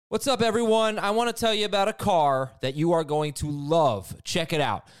What's up, everyone? I want to tell you about a car that you are going to love. Check it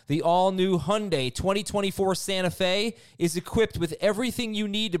out. The all-new Hyundai 2024 Santa Fe is equipped with everything you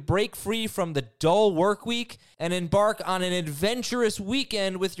need to break free from the dull work week and embark on an adventurous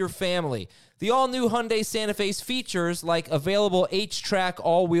weekend with your family. The all-new Hyundai Santa Fe's features like available H-Track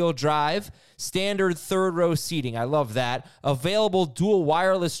all-wheel drive, standard third-row seating, I love that, available dual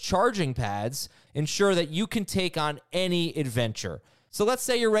wireless charging pads, ensure that you can take on any adventure. So let's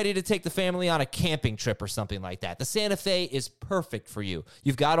say you're ready to take the family on a camping trip or something like that. The Santa Fe is perfect for you.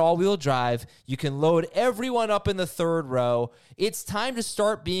 You've got all-wheel drive. You can load everyone up in the third row. It's time to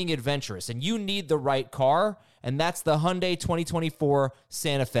start being adventurous, and you need the right car, and that's the Hyundai 2024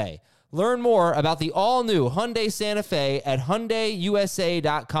 Santa Fe. Learn more about the all-new Hyundai Santa Fe at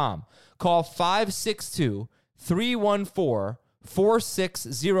HyundaiUSA.com. Call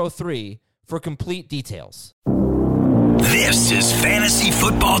 562-314-4603 for complete details. This is Fantasy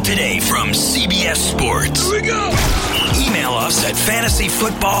Football Today from CBS Sports. Here we go! Email us at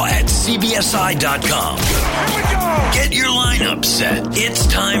fantasyfootball@cbsi.com. Here we go! Get your lineup set. It's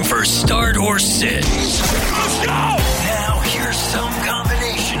time for Start or Sit. Let's go! Now here's some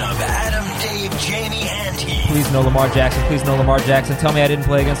combination of Adam, Dave, Jamie, and Heath. Please no Lamar Jackson. Please no Lamar Jackson. Tell me I didn't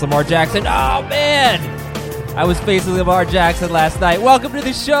play against Lamar Jackson. Oh, man! I was facing Lamar Jackson last night. Welcome to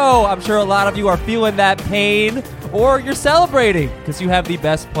the show. I'm sure a lot of you are feeling that pain, or you're celebrating because you have the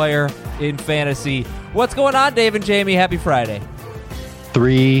best player in fantasy. What's going on, Dave and Jamie? Happy Friday.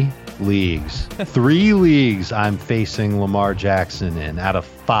 3 leagues. 3 leagues I'm facing Lamar Jackson in out of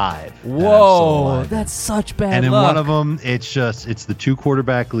 5. Whoa, that's such bad And in luck. one of them, it's the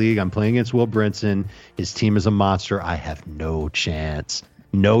 2-quarterback league. I'm playing against Will Brinson. His team is a monster. I have no chance.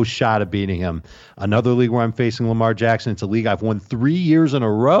 No shot of beating him. Another league where I'm facing Lamar Jackson. It's a league I've won 3 years in a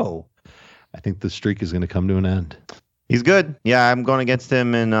row. I think the streak is going to come to an end. He's good. Yeah, I'm going against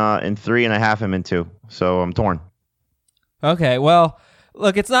him in 3, and I have him in 2. So I'm torn. Okay, well,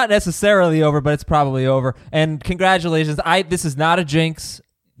 look, it's not necessarily over, but it's probably over. And congratulations. This is not a jinx.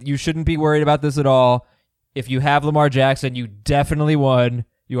 You shouldn't be worried about this at all. If you have Lamar Jackson, you definitely won.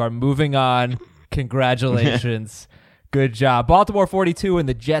 You are moving on. Congratulations. Good job. Baltimore 42 and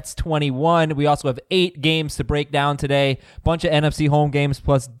the Jets 21. We also have 8 games to break down today. Bunch of NFC home games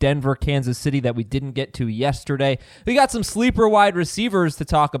plus Denver, Kansas City that we didn't get to yesterday. We got some sleeper wide receivers to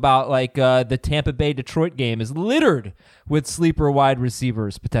talk about, like the Tampa Bay Detroit game is littered with sleeper wide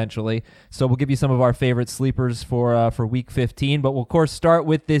receivers potentially. So we'll give you some of our favorite sleepers for Week 15. But we'll of course start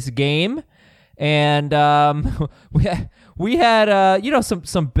with this game. And we had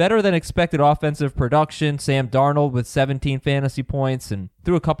some better than expected offensive production. Sam Darnold with 17 fantasy points and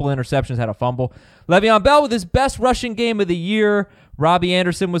threw a couple interceptions, had a fumble. Le'Veon Bell with his best rushing game of the year. Robbie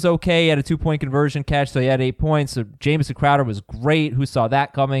Anderson was okay. He had a 2-point conversion catch, so he had 8 points. So Jamison Crowder was great. Who saw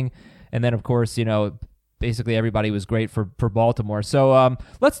that coming? And then, of course, basically everybody was great for Baltimore. So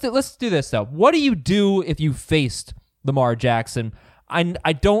let's do this, though. What do you do if you faced Lamar Jackson?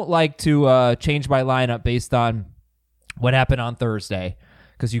 I don't like to change my lineup based on what happened on Thursday,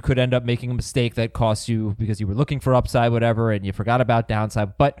 because you could end up making a mistake that costs you because you were looking for upside, whatever, and you forgot about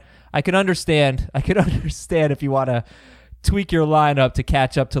downside. But I can understand if you want to tweak your lineup to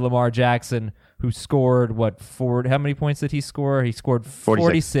catch up to Lamar Jackson, who scored how many points did he score? He scored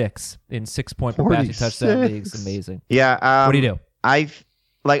 46 in 6-point per passing touchdown leagues. Amazing. Yeah. What do you do?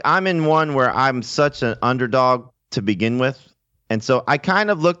 I'm in one where I'm such an underdog to begin with. And so I kind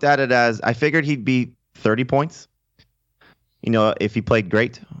of looked at it as I figured he'd be 30 points. If he played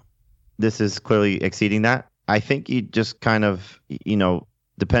great. This is clearly exceeding that. I think you just kind of,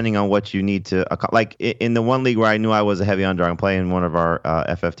 depending on what you need to, like in the one league where I knew I was a heavy underdog, I'm playing one of our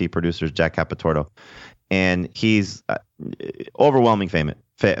FFT producers, Jack Capitorto, and he's overwhelming favorite.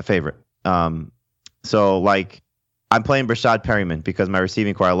 So like I'm playing Brashad Perryman because my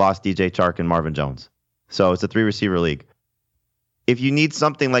receiving core, I lost DJ Chark and Marvin Jones. So it's a 3-receiver league. If you need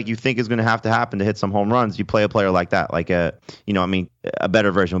something like you think is going to have to happen to hit some home runs, you play a player like that. Like a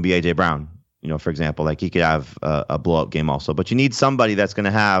better version would be A.J. Brown, for example. Like he could have a blow-up game also. But you need somebody that's going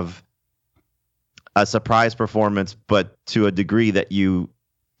to have a surprise performance, but to a degree that you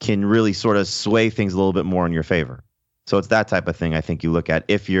can really sort of sway things a little bit more in your favor. So it's that type of thing I think you look at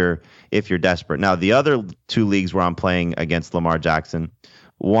if you're desperate. Now, the other 2 leagues where I'm playing against Lamar Jackson,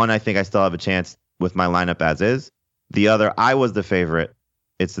 one, I think I still have a chance with my lineup as is. The other, I was the favorite.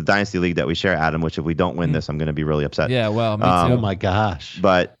 It's the Dynasty League that we share, Adam, which if we don't win this, I'm going to be really upset. Yeah, well, me too. Oh, my gosh.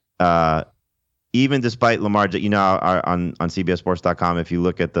 But even despite Lamar, on CBSSports.com, if you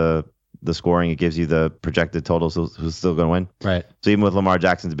look at the scoring, it gives you the projected totals who's still going to win. Right. So even with Lamar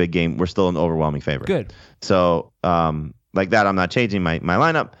Jackson's big game, we're still an overwhelming favorite. Good. So like that, I'm not changing my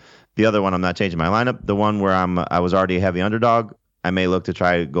lineup. The other one, I'm not changing my lineup. The one where I was already a heavy underdog, I may look to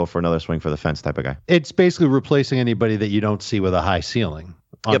try to go for another swing for the fence type of guy. It's basically replacing anybody that you don't see with a high ceiling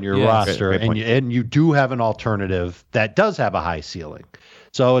on your roster. Great and you do have an alternative that does have a high ceiling.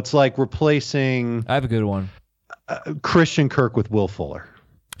 So it's like replacing I have a good one. Christian Kirk with Will Fuller.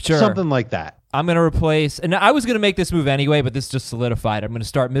 Sure. Something like that. I'm going to replace, and I was going to make this move anyway, but this just solidified. I'm going to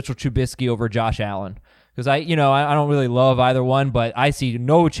start Mitchell Trubisky over Josh Allen. Because I don't really love either one, but I see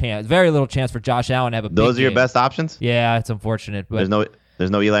no chance, very little chance for Josh Allen to have a big Those are your game. best options? Yeah, it's unfortunate. But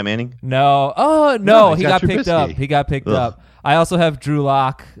There's no Eli Manning? No. Oh, no. he's He got picked Trubisky. up. He got picked up. I also have Drew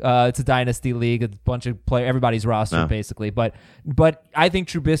Lock. It's a dynasty league. A bunch of everybody's roster, basically. But I think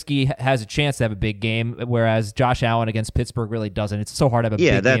Trubisky has a chance to have a big game, whereas Josh Allen against Pittsburgh really doesn't. It's so hard to have a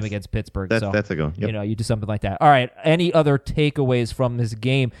big game against Pittsburgh. That's a go. Yep. You do something like that. All right. Any other takeaways from this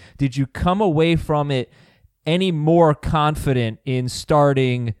game? Did you come away from it any more confident in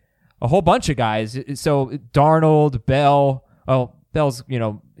starting a whole bunch of guys? So Darnold, Bell. Oh, Bell's,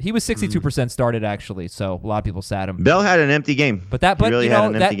 he was 62% started actually, so a lot of people sat him. Bell had an empty game. But that, he really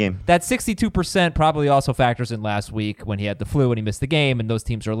had an empty game. That 62% probably also factors in last week when he had the flu and he missed the game, and those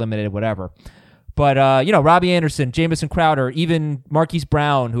teams are eliminated, whatever. But Robbie Anderson, Jamison Crowder, even Marquise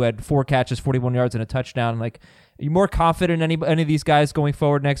Brown, who had 4 catches, 41 yards, and a touchdown. Like, are you more confident in any of these guys going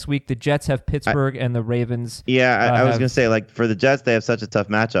forward next week? The Jets have Pittsburgh and the Ravens. Yeah, I was going to say, like, for the Jets, they have such a tough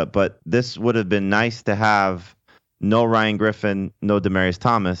matchup, but this would have been nice to have no Ryan Griffin, no Demaryius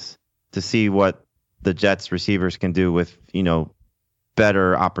Thomas, to see what the Jets receivers can do with,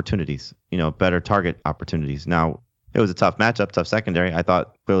 better opportunities, better target opportunities. Now, it was a tough matchup, tough secondary. I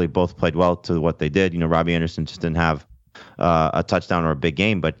thought clearly both played well to what they did. Robbie Anderson just didn't have a touchdown or a big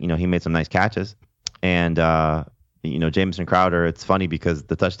game, but, he made some nice catches. And, Jamison Crowder, it's funny because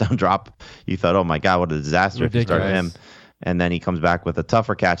the touchdown drop, you thought, oh my God, what a disaster if you started him. And then he comes back with a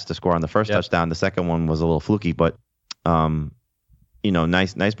tougher catch to score on the first touchdown. The second one was a little fluky, but,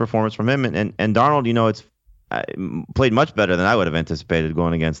 nice performance from him. And Darnold, it's played much better than I would have anticipated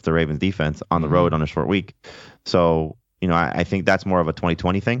going against the Ravens defense on the road on a short week. So, I think that's more of a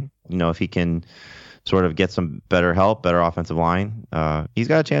 2020 thing. If he can sort of get some better help, better offensive line, he's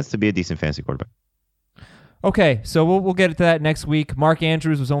got a chance to be a decent fantasy quarterback. Okay, so we'll get to that next week. Mark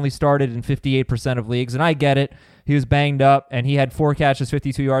Andrews was only started in 58% of leagues, and I get it. He was banged up, and he had 4 catches,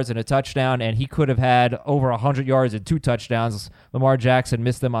 52 yards, and a touchdown, and he could have had over 100 yards and 2 touchdowns. Lamar Jackson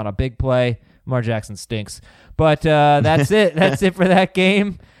missed them on a big play. Lamar Jackson stinks. But that's it. That's it for that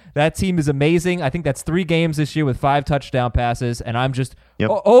game. That team is amazing. I think that's 3 games this year with 5 touchdown passes, and I'm just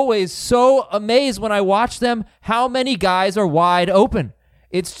always so amazed when I watch them how many guys are wide open.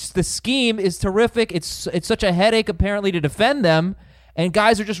 It's just, the scheme is terrific. It's such a headache apparently to defend them, and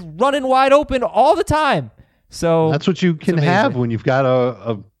guys are just running wide open all the time. So that's what you can have when you've got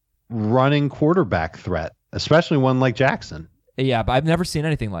a running quarterback threat, especially one like Jackson. Yeah, but I've never seen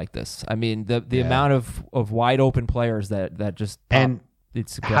anything like this. I mean, the amount of wide open players that just pop, and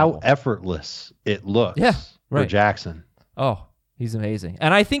it's incredible. How effortless it looks for Jackson. Oh, he's amazing.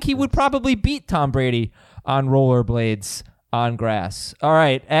 And I think he would probably beat Tom Brady on rollerblades on grass. All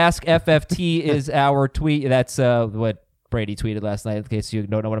right, Ask FFT is our tweet. That's what Brady tweeted last night, in case you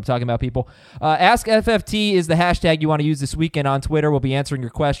don't know what I'm talking about, people. Ask FFT is the hashtag you want to use this weekend on Twitter. We'll be answering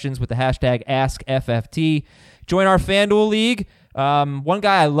your questions with the hashtag AskFFT. Join our FanDuel League. One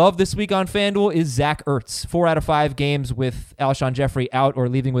guy I love this week on FanDuel is Zach Ertz. 4 out of 5 games with Alshon Jeffrey out or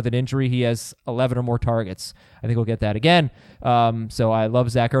leaving with an injury. He has 11 or more targets. I think we'll get that again. So I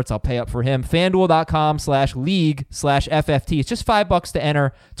love Zach Ertz. I'll pay up for him. FanDuel.com/league/FFT. It's just $5 to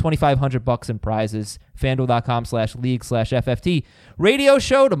enter. $2,500 in prizes. FanDuel.com/league/FFT. Radio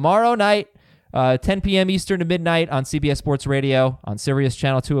show tomorrow night. 10 p.m. Eastern to midnight on CBS Sports Radio on Sirius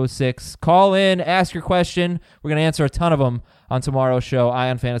Channel 206. Call in, ask your question. We're going to answer a ton of them on tomorrow's show, Eye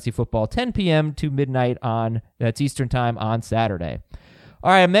on Fantasy Football, 10 p.m. to midnight that's Eastern time on Saturday.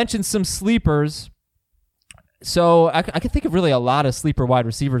 All right, I mentioned some sleepers. So I can think of really a lot of sleeper wide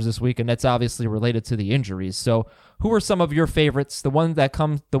receivers this week, and that's obviously related to the injuries. So who are some of your favorites? The ones that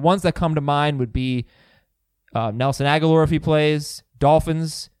come to mind would be Nelson Aguilar if he plays,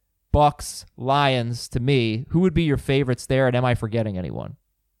 Dolphins, Bucks, Lions. To me, who would be your favorites there, and am I forgetting anyone?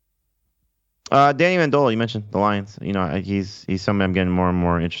 Danny Amendola, you mentioned the Lions. He's somebody I'm getting more and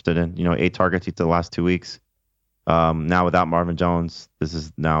more interested in. 8 targets each of the last 2 weeks. Now without Marvin Jones, this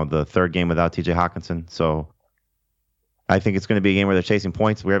is now the 3rd game without TJ Hawkinson. So I think it's going to be a game where they're chasing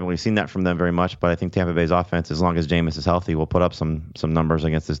points. We haven't really seen that from them very much, but I think Tampa Bay's offense, as long as Jameis is healthy, will put up some numbers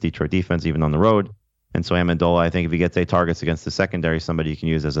against this Detroit defense, even on the road. And so Amendola, I think if he gets 8 targets against the secondary, somebody you can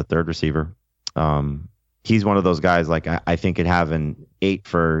use as a 3rd receiver. he's one of those guys like I think could have an 8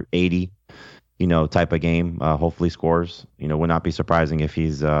 for 80, type of game. Hopefully scores. Would not be surprising if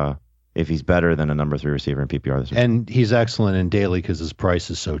he's better than a number 3 receiver in PPR this week. And he's excellent in daily because his price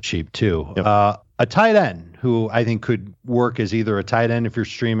is so cheap too. Yep. A tight end who I think could work as either a tight end if you're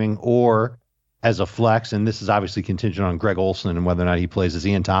streaming or as a flex, and this is obviously contingent on Greg Olsen and whether or not he plays, as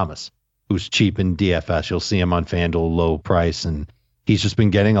Ian Thomas, who's cheap in DFS. You'll see him on FanDuel, low price, and he's just been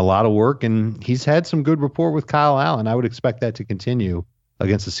getting a lot of work, and he's had some good rapport with Kyle Allen. I would expect that to continue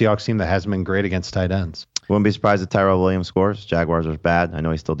against the Seahawks team that hasn't been great against tight ends. Wouldn't be surprised if Tyrell Williams scores. Jaguars are bad. I know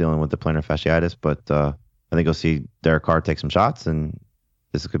he's still dealing with the plantar fasciitis, but I think you'll see Derek Carr take some shots, and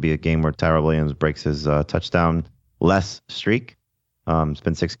this could be a game where Tyrell Williams breaks his touchdown-less streak. It's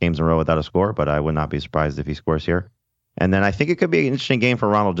been 6 games in a row without a score, but I would not be surprised if he scores here. And then I think it could be an interesting game for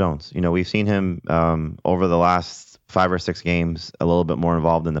Ronald Jones. We've seen him over the last 5 or 6 games a little bit more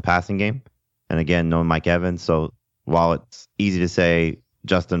involved in the passing game. And again, no Mike Evans. So while it's easy to say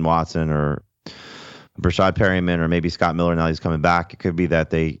Justin Watson or Brashad Perryman or maybe Scott Miller now he's coming back, it could be that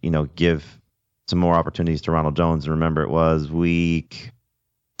they, give some more opportunities to Ronald Jones. And remember, it was week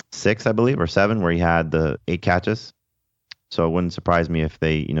 6, I believe, or 7, where he had the 8 catches. So it wouldn't surprise me if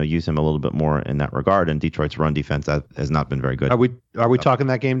they, use him a little bit more in that regard. And Detroit's run defense has not been very good. Are we talking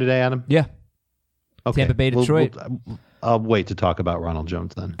that game today, Adam? Yeah. Okay. Tampa Bay, Detroit. I'll wait to talk about Ronald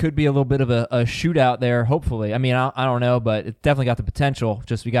Jones then. Could be a little bit of a shootout there, hopefully. I mean, I don't know, but it definitely got the potential.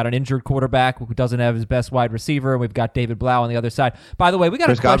 Just we got an injured quarterback who doesn't have his best wide receiver, and we've got David Blau on the other side. By the way, we got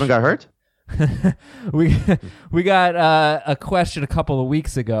Chris Godwin got hurt? we got a question a couple of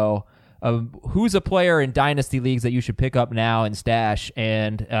weeks ago. Who's a player in dynasty leagues that you should pick up now and stash?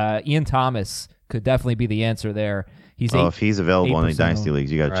 And Ian Thomas could definitely be the answer there. If he's available in any dynasty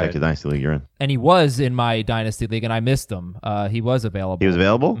leagues, you got to check the dynasty league you're in. And he was in my dynasty league, and I missed him. He was available. He was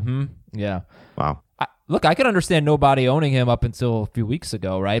available? Mm-hmm. Yeah. Wow. Look, I could understand nobody owning him up until a few weeks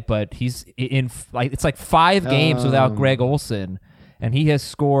ago, right? But he's in it's like 5 games without Greg Olsen, and he has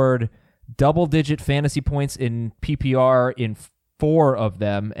scored double-digit fantasy points in PPR in 4 of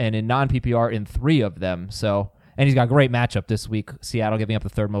them, and in non-PPR in 3 of them. So, and he's got a great matchup this week. Seattle giving up the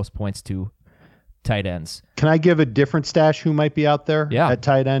 3rd most points to tight ends. Can I give a different stash who might be out there at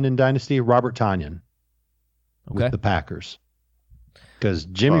tight end in Dynasty? Robert Tonyan with the Packers. Because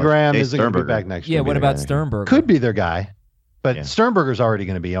Jimmy Graham isn't going to be back next year. Yeah, what about Sternberger? Could be their guy, but Sternberger's already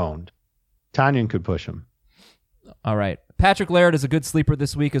going to be owned. Tonyan could push him. All right. Patrick Laird is a good sleeper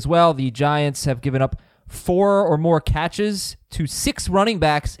this week as well. The Giants have given up 4 or more catches to 6 running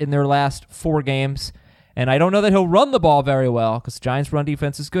backs in their last 4 games. And I don't know that he'll run the ball very well because Giants' run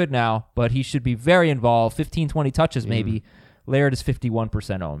defense is good now, but he should be very involved. 15, 20 touches maybe. Laird is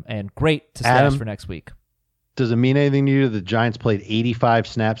 51% owned, and great to stash for next week. Does it mean anything to you that the Giants played 85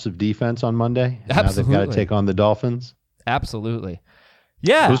 snaps of defense on Monday? Absolutely. Now they've got to take on the Dolphins? Absolutely.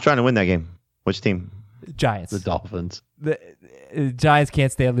 Yeah. Who's trying to win that game? Which team? Giants. The Dolphins. The Giants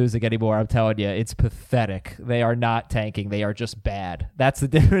can't stand losing anymore. I'm telling you, it's pathetic. They are not tanking. They are just bad. That's the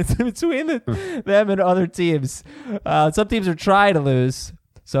difference between them and other teams. Some teams are trying to lose.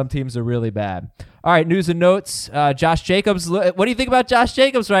 Some teams are really bad. All right, news and notes. Josh Jacobs. What do you think about Josh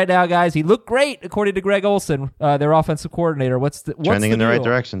Jacobs right now, guys? He looked great, according to Greg Olsen, their offensive coordinator. What's trending in the deal? right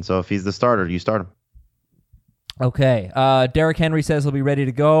direction? So if he's the starter, you start him. Okay. Derrick Henry says he'll be ready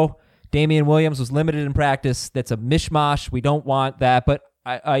to go. Damian Williams was limited in practice. That's a mishmash. We don't want that. But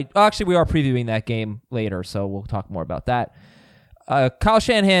I actually, we are previewing that game later, so we'll talk more about that. Kyle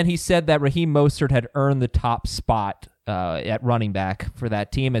Shanahan, he said that Raheem Mostert had earned the top spot at running back for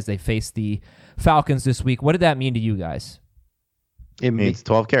that team as they face the Falcons this week. What did that mean to you guys? It means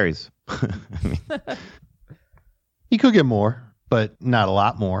 12 carries. He could get more, but not a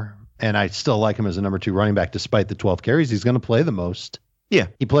lot more. And I still like him as a number 2 running back despite the 12 carries. He's going to play the most. Yeah.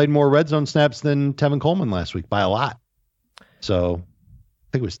 He played more red zone snaps than Tevin Coleman last week by a lot. So I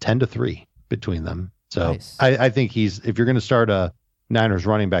think it was 10-3 between them. So nice. I think if you're going to start a Niners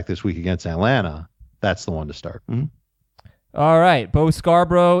running back this week against Atlanta, that's the one to start. Mm-hmm. All right. Bo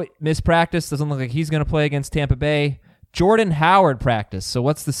Scarborough missed practice. Doesn't look like he's going to play against Tampa Bay. Jordan Howard practiced. So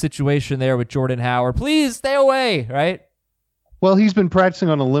what's the situation there with Jordan Howard? Please stay away, right? Well, he's been practicing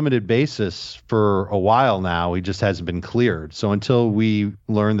on a limited basis for a while now. He just hasn't been cleared. So until we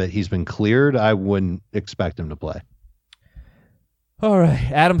learn that he's been cleared, I wouldn't expect him to play. All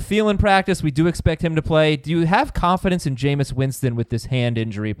right. Adam Thielen practice. We do expect him to play. Do you have confidence in Jameis Winston with this hand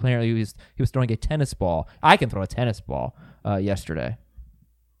injury? Apparently he was throwing a tennis ball. I can throw a tennis ball yesterday.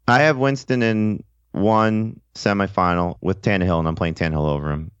 I have Winston in one semifinal with Tannehill, and I'm playing Tannehill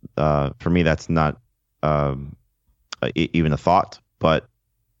over him. For me, that's not even a thought, but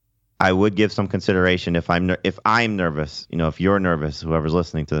I would give some consideration if I'm nervous, if you're nervous, whoever's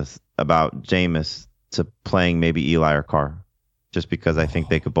listening to this, about Jameis to playing maybe Eli or Carr, just because I think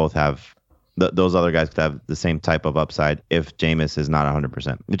they could both have those other guys could have the same type of upside if Jameis is not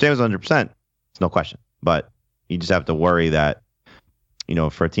 100%. If Jameis is 100%, it's no question. But you just have to worry that,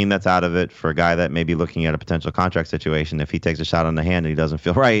 for a team that's out of it, for a guy that may be looking at a potential contract situation, if he takes a shot on the hand and he doesn't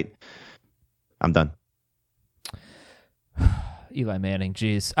feel right, I'm done. Eli Manning,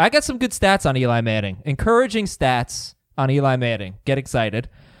 geez. I got some good stats on Eli Manning. Encouraging stats on Eli Manning. Get excited.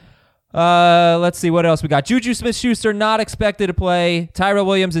 Let's see what else we got. Juju Smith-Schuster not expected to play. Tyrell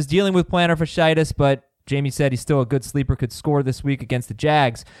Williams is dealing with plantar fasciitis, but Jamie said he's still a good sleeper, could score this week against the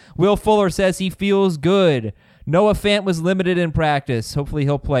Jags. Will Fuller says he feels good. Noah Fant was limited in practice. Hopefully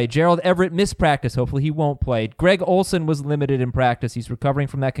he'll play. Gerald Everett missed practice. Hopefully he won't play. Greg Olsen was limited in practice. He's recovering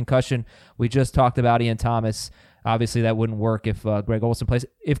from that concussion. We just talked about Ian Thomas. Obviously that wouldn't work if Greg Olsen plays.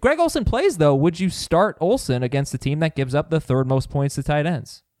 If Greg Olsen plays, though, would you start Olsen against the team that gives up the third most points to tight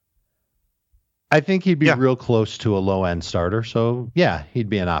ends? I think he'd be real close to a low-end starter. So, yeah, he'd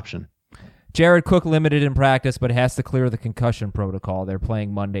be an option. Jared Cook limited in practice, but has to clear the concussion protocol. They're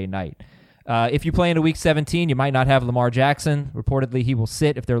playing Monday night. If you play into Week 17, you might not have Lamar Jackson. Reportedly, he will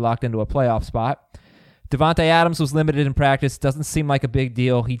sit if they're locked into a playoff spot. Devontae Adams was limited in practice. Doesn't seem like a big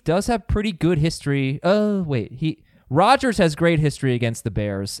deal. He does have pretty good history. Rodgers has great history against the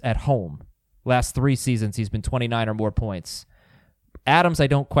Bears at home. Last 3 seasons, he's been 29 or more points. Adams, I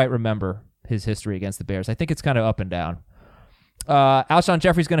don't quite remember his history against the Bears. I think it's kind of up and down. Alshon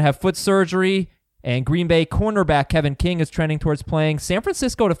Jeffrey's going to have foot surgery, and Green Bay cornerback Kevin King is trending towards playing. San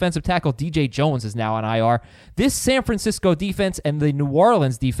Francisco defensive tackle DJ Jones is now on IR. This San Francisco defense and the New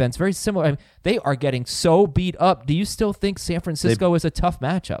Orleans defense, very similar. I mean, they are getting so beat up. Do you still think San Francisco is a tough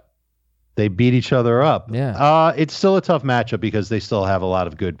matchup? They beat each other up. Yeah. It's still a tough matchup because they still have a lot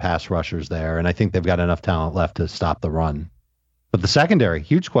of good pass rushers there, and I think they've got enough talent left to stop the run. But the secondary,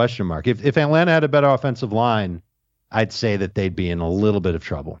 huge question mark. If Atlanta had a better offensive line, I'd say that they'd be in a little bit of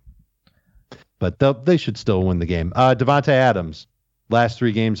trouble. But they should still win the game. Devontae Adams, last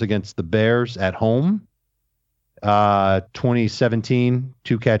 3 games against the Bears at home. 2017,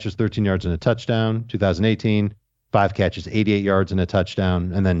 2 catches, 13 yards and a touchdown. 2018, 5 catches, 88 yards and a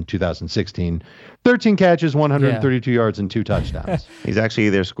touchdown. And then 2016, 13 catches, 132 yards and 2 touchdowns. He's actually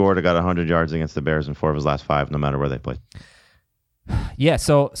either scored or got 100 yards against the Bears in 4 of his last 5, no matter where they played. Yeah,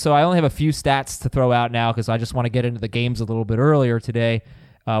 so I only have a few stats to throw out now because I just want to get into the games a little bit earlier today.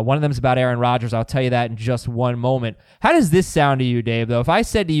 One of them is about Aaron Rodgers. I'll tell you that in just one moment. How does this sound to you, Dave, though? If I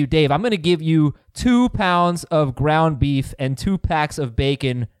said to you, Dave, I'm going to give you 2 pounds of ground beef and 2 packs of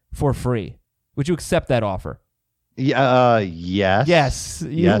bacon for free, would you accept that offer? Yes. Yes.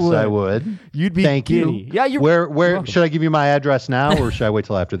 Yes, I would. You'd be Thank giddy. you. Yeah, you're Where welcome. should I give you my address now, or should I wait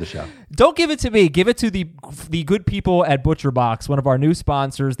till after the show? Don't give it to me. Give it to the good people at Butcher Box, one of our new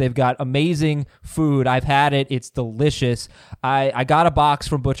sponsors. They've got amazing food. I've had it. It's delicious. I got a box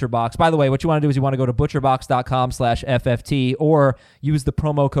from Butcher Box. By the way, what you want to do is you want to go to butcherbox.com/FFT or use the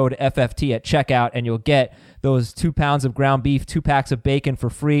promo code FFT at checkout, and you'll get those 2 pounds of ground beef, 2 packs of bacon for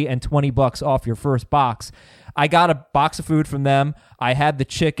free, and $20 off your first box. I got a box of food from them. I had the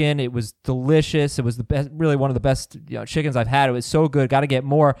chicken. It was delicious. It was the best, really one of the best chickens I've had. It was so good. Got to get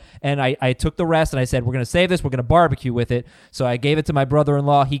more. And I took the rest and I said, we're going to save this. We're going to barbecue with it. So I gave it to my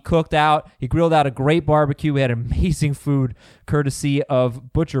brother-in-law. He cooked out. He grilled out a great barbecue. We had amazing food courtesy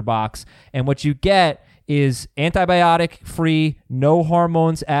of Butcher Box. And what you get is antibiotic-free, no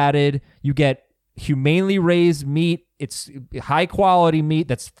hormones added. You get humanely raised meat. It's high-quality meat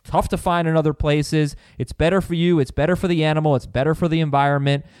that's tough to find in other places. It's better for you. It's better for the animal. It's better for the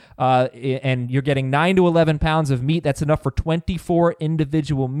environment. And you're getting 9 to 11 pounds of meat. That's enough for 24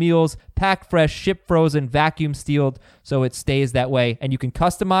 individual meals. Packed fresh, shipped frozen, vacuum sealed, so it stays that way. And you can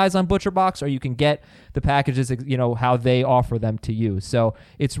customize on Butcher Box, or you can get the packages, how they offer them to you. So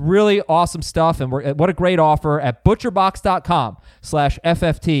it's really awesome stuff. And what a great offer at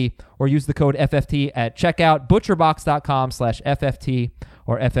butcherbox.com/FFT, or use the code FFT at checkout. butcherbox.com/FFT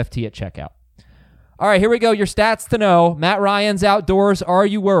or FFT at checkout. All right, here we go. Your stats to know. Matt Ryan's outdoors. Are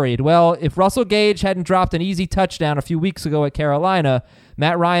you worried? Well, if Russell Gage hadn't dropped an easy touchdown a few weeks ago at Carolina,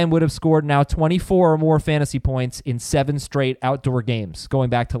 Matt Ryan would have scored now 24 or more fantasy points in 7 straight outdoor games going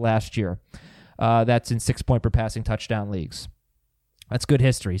back to last year. That's in 6-point per passing touchdown leagues. That's good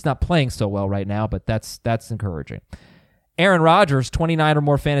history. He's not playing so well right now, but that's encouraging. Aaron Rodgers, 29 or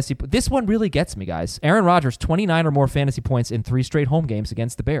more fantasy. This one really gets me, guys. Aaron Rodgers, 29 or more fantasy points in 3 straight home games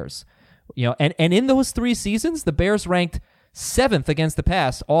against the Bears. And in those 3 seasons, the Bears ranked 7th against the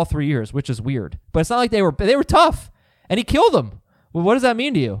pass all 3 years, which is weird. But it's not like they were tough, and he killed them. Well, what does that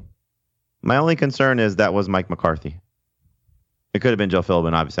mean to you? My only concern is that was Mike McCarthy. It could have been Joe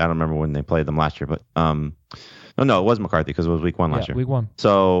Philbin, obviously. I don't remember when they played them last year, but no, it was McCarthy because it was week 1 last year. Week 1.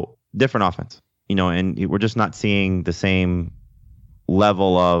 So different offense, and we're just not seeing the same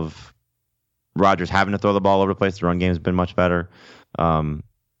level of Rodgers having to throw the ball over the place. The run game has been much better.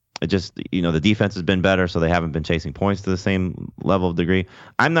 It just, the defense has been better, so they haven't been chasing points to the same level of degree.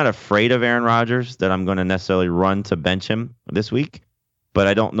 I'm not afraid of Aaron Rodgers that I'm going to necessarily run to bench him this week, but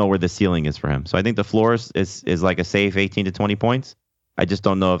I don't know where the ceiling is for him. So I think the floor is like a safe 18 to 20 points. I just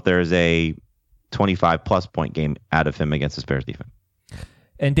don't know if there's a 25-plus point game out of him against the Bears defense.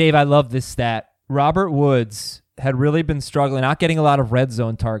 And Dave, I love this stat. Robert Woods had really been struggling, not getting a lot of red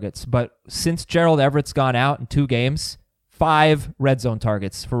zone targets, but since Gerald Everett's gone out in 2 games, 5 red zone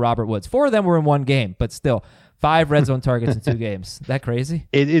targets for Robert Woods. 4 of them were in 1 game, but still 5 red zone targets in 2 games. Is that crazy?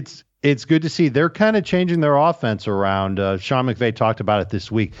 It's good to see. They're kind of changing their offense around. Sean McVay talked about it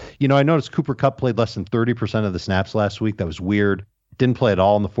this week. I noticed Cooper Kupp played less than 30% of the snaps last week. That was weird. Didn't play at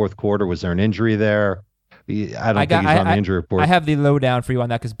all in the fourth quarter. Was there an injury there? I don't think he's on the injury report. I have the lowdown for you on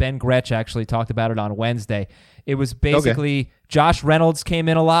that because Ben Gretsch actually talked about it on Wednesday. It was basically Josh Reynolds came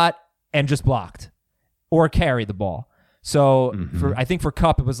in a lot and just blocked or carried the ball. So I think for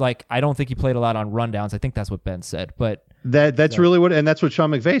Kupp, it was like, I don't think he played a lot on rundowns. I think that's what Ben said. But that's really what, and that's what Sean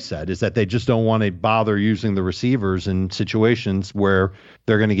McVay said, is that they just don't want to bother using the receivers in situations where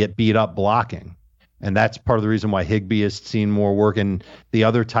they're going to get beat up blocking. And that's part of the reason why Higbee has seen more work. And the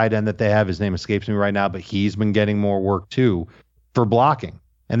other tight end that they have, his name escapes me right now, but he's been getting more work too for blocking.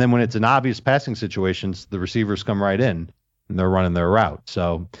 And then when it's an obvious passing situations, the receivers come right in and they're running their route.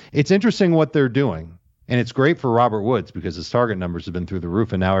 So it's interesting what they're doing. And it's great for Robert Woods because his target numbers have been through the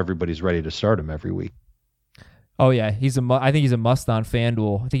roof, and now everybody's ready to start him every week. Oh, yeah. I think he's a must on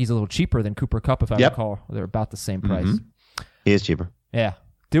FanDuel. I think he's a little cheaper than Cooper Kupp, if I recall. They're about the same price. He is cheaper. Yeah.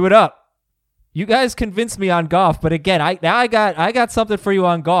 Do it up. You guys convinced me on Goff, but again, I got something for you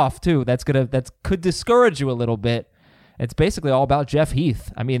on Goff too. That could discourage you a little bit. It's basically all about Jeff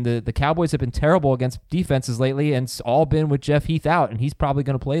Heath. I mean, the Cowboys have been terrible against defenses lately, and it's all been with Jeff Heath out, and he's probably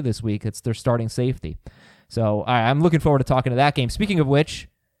going to play this week. It's their starting safety. So I'm looking forward to talking to that game. Speaking of which,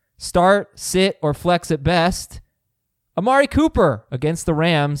 start, sit, or flex at best, Amari Cooper against the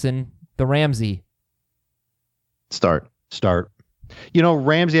Rams and the Ramsey. Start.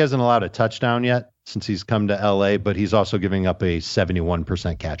 Ramsey hasn't allowed a touchdown yet since he's come to L.A., but he's also giving up a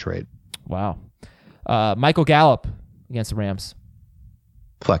 71% catch rate. Wow. Michael Gallup against the Rams.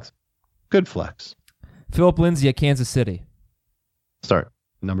 Flex. Good flex. Philip Lindsay at Kansas City. Start.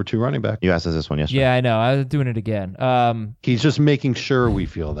 Number 2 running back. You asked us this one yesterday. Yeah, I know. I was doing it again. He's just making sure we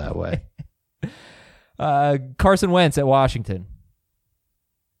feel that way. Carson Wentz at Washington.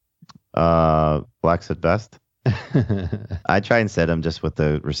 Flex at best. I try and set him just with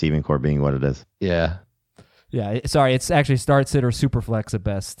the receiving core being what it is. Yeah. Yeah. Sorry, it's actually start, sit, or super flex at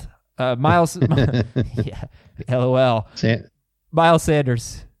best. Miles. Yeah. LOL. Miles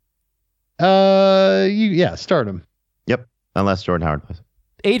Sanders. Start him. Yep. Unless Jordan Howard plays.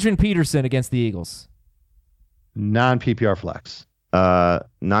 Adrian Peterson against the Eagles. Non-PPR flex.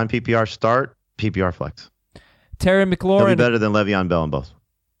 Non-PPR start, PPR flex. Terry McLaurin. He'll be better than Le'Veon Bell in both.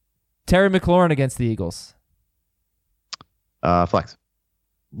 Terry McLaurin against the Eagles. Flex.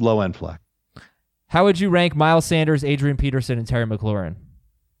 Low-end flex. How would you rank Miles Sanders, Adrian Peterson, and Terry McLaurin?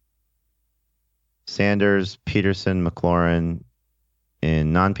 Sanders, Peterson, McLaurin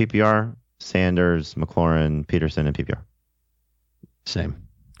in non-PPR. Sanders, McLaurin, Peterson in PPR. Same.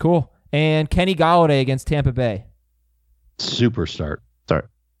 Cool. And Kenny Golladay against Tampa Bay. Super start.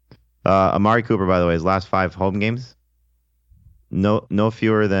 Amari Cooper, by the way, his last 5 home games, no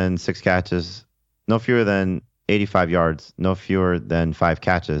fewer than 6 catches, no fewer than 85 yards, no fewer than 5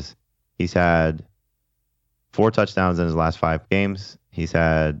 catches. He's had 4 touchdowns in his last 5 games. He's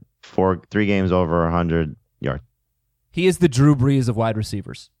had 3 games over 100 yards. He is the Drew Brees of wide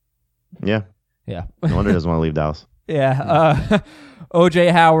receivers. Yeah. Yeah. No wonder he doesn't want to leave Dallas. Yeah.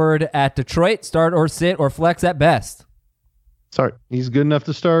 OJ Howard at Detroit. Start or sit or flex at best. Start. He's good enough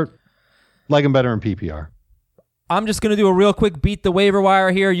to start. Like him better in PPR. I'm just going to do a real quick beat the waiver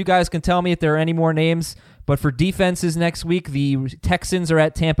wire here. You guys can tell me if there are any more names. But for defenses next week, the Texans are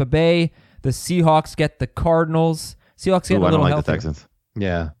at Tampa Bay. The Seahawks get the Cardinals. Seahawks get a little I don't like healthier. the Texans.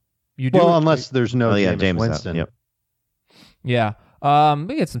 Yeah. You do? Well, unless there's no James Winston. Yep. Yeah.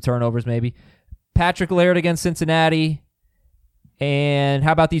 We get some turnovers maybe. Patrick Laird against Cincinnati. And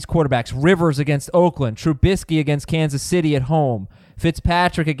how about these quarterbacks? Rivers against Oakland. Trubisky against Kansas City at home.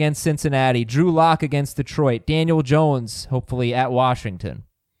 Fitzpatrick against Cincinnati. Drew Lock against Detroit. Daniel Jones, hopefully, at Washington.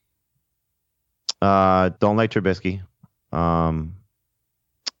 Don't like Trubisky.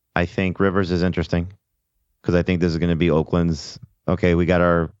 I think Rivers is interesting because I think this is going to be Oakland's. Okay, we got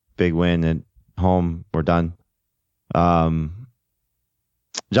our big win at home. We're done. John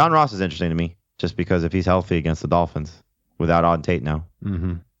Ross is interesting to me just because if he's healthy against the Dolphins without Auden Tate now.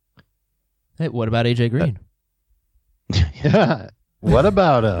 Mm-hmm. Hey, what about AJ Green? Yeah. What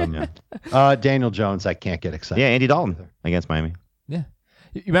about him? Daniel Jones, I can't get excited. Yeah, Andy Dalton against Miami. Yeah.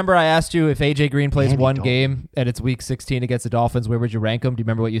 You remember I asked you if AJ Green plays Andy one Dalton. game and it's week 16 against the Dolphins, where would you rank him? Do you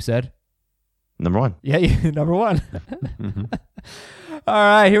remember what you said? Number one. Yeah, number one. All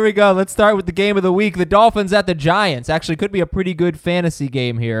right, here we go. Let's start with the game of the week. The Dolphins at the Giants. Actually, could be a pretty good fantasy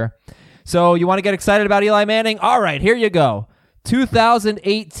game here. So you want to get excited about Eli Manning? All right, here you go.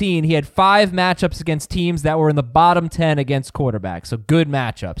 2018, he had 5 matchups against teams that were in the bottom 10 against quarterbacks. So good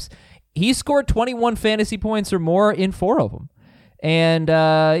matchups. He scored 21 fantasy points or more in 4 of them. And,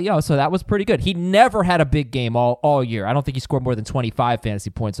 so that was pretty good. He never had a big game all year. I don't think he scored more than 25 fantasy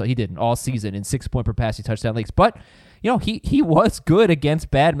points, so he didn't all season in 6-point per passing touchdown leagues. But, he was good against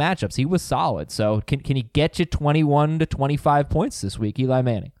bad matchups. He was solid. So can he get you 21 to 25 points this week, Eli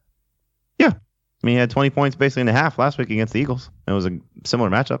Manning? Yeah. I mean, he had 20 points basically in a half last week against the Eagles. It was a similar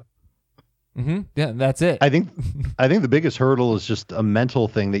matchup. Mm-hmm. Yeah, that's it. I think the biggest hurdle is just a mental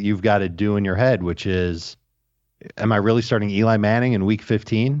thing that you've got to do in your head, which is, am I really starting Eli Manning in week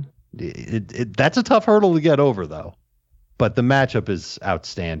 15? That's a tough hurdle to get over, though. But the matchup is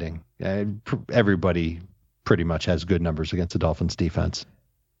outstanding. Everybody pretty much has good numbers against the Dolphins defense.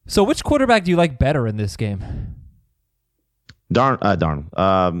 So which quarterback do you like better in this game? Darn.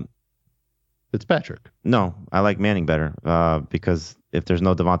 Fitzpatrick. No, I like Manning better because if there's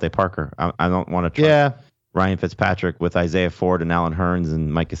no Devontae Parker, I don't want to try Ryan Fitzpatrick with Isaiah Ford and Alan Hearns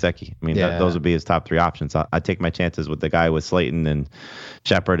and Mike Gesicki. I mean, those would be his top 3 options. I take my chances with the guy with Slayton and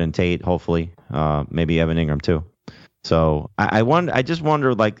Shepard and Tate, hopefully. Maybe Evan Ingram too. So I just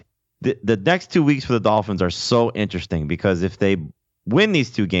wonder, like, the next 2 weeks for the Dolphins are so interesting because if they win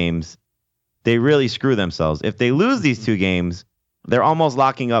these 2 games, they really screw themselves. If they lose these 2 games, they're almost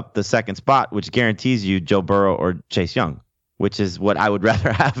locking up the second spot, which guarantees you Joe Burrow or Chase Young, which is what I would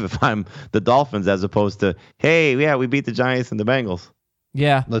rather have if I'm the Dolphins as opposed to, hey, yeah, we beat the Giants and the Bengals.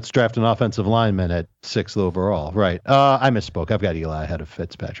 Yeah. Let's draft an offensive lineman at 6th overall. Right. I misspoke. I've got Eli ahead of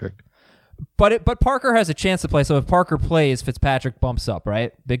Fitzpatrick. But Parker has a chance to play, so if Parker plays, Fitzpatrick bumps up,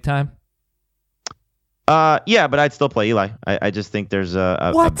 right? Big time? Yeah, but I'd still play Eli. I just think there's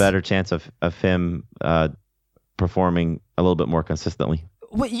a better chance of him performing a little bit more consistently.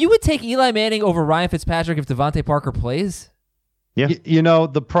 What, you would take Eli Manning over Ryan Fitzpatrick if Devontae Parker plays? Yeah.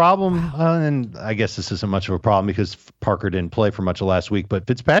 The problem, and I guess this isn't much of a problem because Parker didn't play for much of last week, but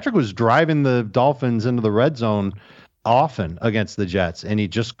Fitzpatrick was driving the Dolphins into the red zone often against the Jets, and he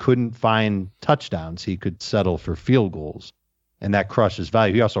just couldn't find touchdowns. He could settle for field goals, and that crushes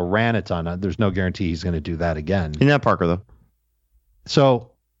value. He also ran a ton. There's no guarantee he's going to do that again. He's not Parker, though.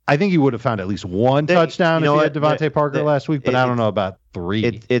 So I think he would have found at least one touchdown if he had Devontae Parker last week, but I don't know about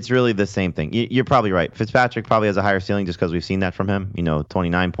 3. It's really the same thing. You're probably right. Fitzpatrick probably has a higher ceiling just because we've seen that from him.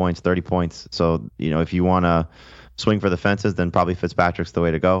 29 points, 30 points. So, if you want to swing for the fences, then probably Fitzpatrick's the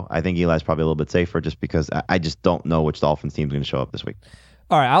way to go. I think Eli's probably a little bit safer just because I just don't know which Dolphins team's going to show up this week.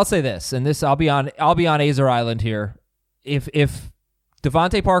 All right, I'll say this, and this I'll be on Azer Island here. If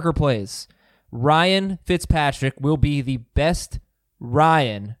Devontae Parker plays, Ryan Fitzpatrick will be the best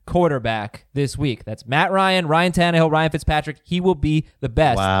Ryan quarterback this week. That's Matt Ryan, Ryan Tannehill, Ryan Fitzpatrick. He will be the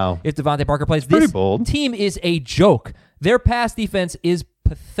best if Devontae Parker plays. Pretty This bold. team is a joke. Their pass defense is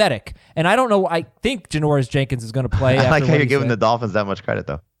pathetic. And I don't know. I think Janoris Jenkins is going to play. I like how you're giving the Dolphins that much credit,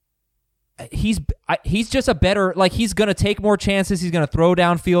 though. He's just a better, he's going to take more chances. He's going to throw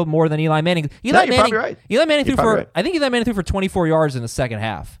downfield more than Eli Manning. You're probably right. Eli Manning I think Eli Manning threw for 24 yards in the second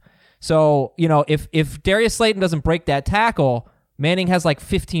half. So, if Darius Slayton doesn't break that tackle, Manning has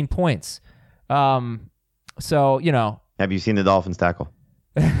 15 points. Have you seen the Dolphins tackle?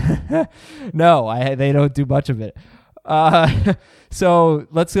 No, they don't do much of it. So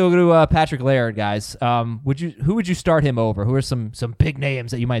let's go to Patrick Laird, guys. Who would you start him over? Who are some big names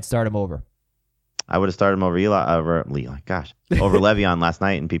that you might start him over? I would have started him over over Le'Veon last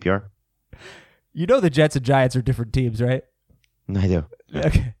night in PPR. The Jets and Giants are different teams, right? I do.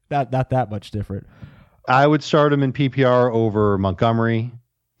 Okay, not that much different. I would start him in PPR over Montgomery,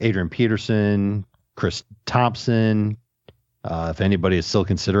 Adrian Peterson, Chris Thompson. If anybody is still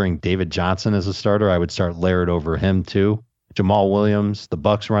considering David Johnson as a starter, I would start Laird over him too. Jamal Williams, the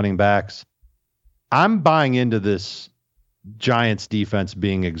Bucs running backs. I'm buying into this Giants defense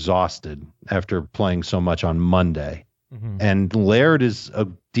being exhausted after playing so much on Monday. Mm-hmm. And Laird is a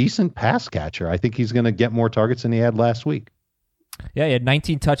decent pass catcher. I think he's going to get more targets than he had last week. Yeah, he had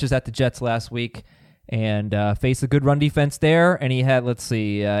 19 touches at the Jets last week and faced a good run defense there. And he had,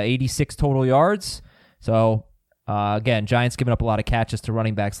 86 total yards. So, again, Giants giving up a lot of catches to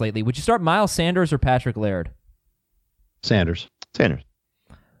running backs lately. Would you start Miles Sanders or Patrick Laird? Sanders.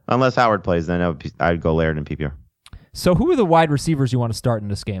 Unless Howard plays, then I'd go Laird in PPR. So who are the wide receivers you want to start in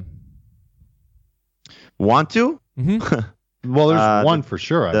this game? Want to? Mm-hmm. Well, there's one for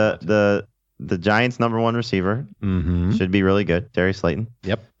sure. The Giants' number one receiver should be really good, Darius Slayton.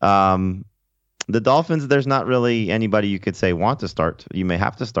 Yep. The Dolphins, there's not really anybody you could say want to start. You may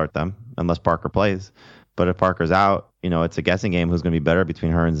have to start them unless Parker plays. But if Parker's out, it's a guessing game who's going to be better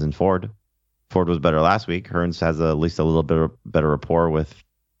between Hearns and Ford. Ford was better last week. Hearns has at least a little bit better rapport with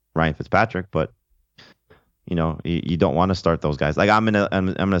Ryan Fitzpatrick, but you don't want to start those guys. Like I'm in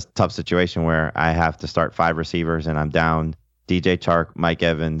a tough situation where I have to start 5 receivers and I'm down DJ Chark, Mike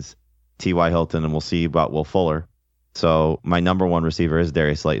Evans, T.Y. Hilton, and we'll see about Will Fuller. So my number 1 receiver is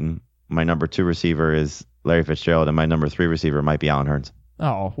Darius Slayton. My number 2 receiver is Larry Fitzgerald, and my number 3 receiver might be Allen Hearns.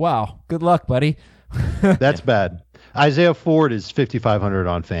 Oh, wow. Good luck, buddy. That's bad. Isaiah Ford is 5,500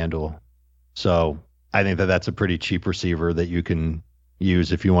 on FanDuel. So I think that's a pretty cheap receiver that you can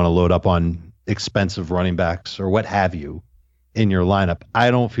use if you want to load up on expensive running backs or what have you in your lineup.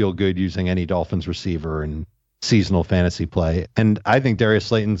 I don't feel good using any Dolphins receiver in seasonal fantasy play. And I think Darius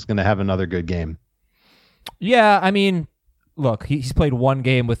Slayton's going to have another good game. Yeah, I mean, look, he's played one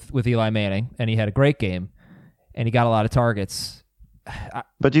game with Eli Manning, and he had a great game, and he got a lot of targets.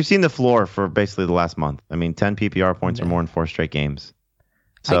 But you've seen the floor for basically the last month. I mean, 10 PPR points or more in 4 straight games.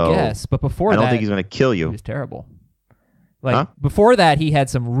 So I guess, but before I that, don't think he's going to kill you. He was terrible. Before that, he had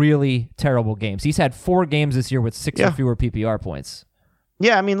some really terrible games. He's had 4 games this year with 6 or fewer PPR points.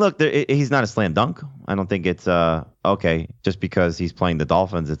 Yeah, I mean, look, he's not a slam dunk. I don't think it's okay just because he's playing the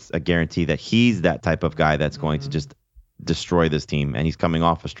Dolphins. It's a guarantee that he's that type of guy that's going to just destroy this team, and he's coming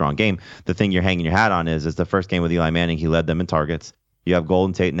off a strong game. The thing you're hanging your hat on is the first game with Eli Manning, he led them in targets. You have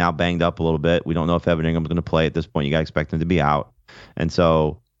Golden Tate now banged up a little bit. We don't know if Evan Ingram's going to play at this point. You got to expect him to be out. And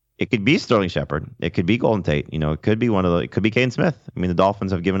so it could be Sterling Shepard. It could be Golden Tate. It could be it could be Caden Smith. I mean, the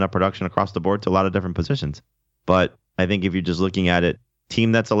Dolphins have given up production across the board to a lot of different positions. But I think if you're just looking at it,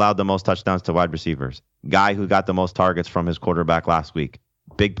 team that's allowed the most touchdowns to wide receivers, guy who got the most targets from his quarterback last week,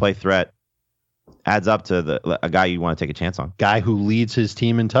 big play threat, adds up to a guy you want to take a chance on. Guy who leads his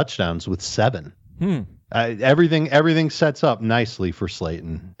team in touchdowns with 7. Everything sets up nicely for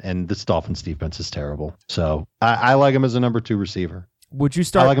Slayton, and this Dolphins defense is terrible. So I like him as a number 2 receiver. Would you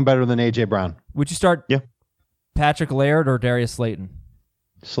start? I like him better than A.J. Brown. Would you start? Yeah. Patrick Laird or Darius Slayton?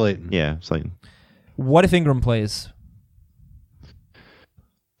 Slayton. Yeah, Slayton. What if Ingram plays?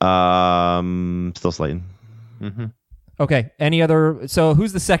 Still Slayton. Mm-hmm. Okay. Any other? So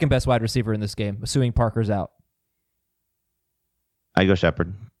who's the second best wide receiver in this game, assuming Parker's out? I go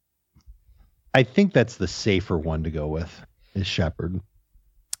Shepard. I think that's the safer one to go with, is Shepard.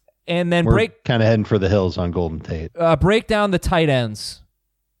 And then We're kind of heading for the hills on Golden Tate. Break down the tight ends.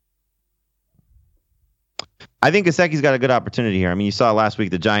 I think Gesicki's got a good opportunity here. I mean, you saw last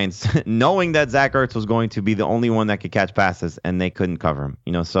week the Giants, knowing that Zach Ertz was going to be the only one that could catch passes, and they couldn't cover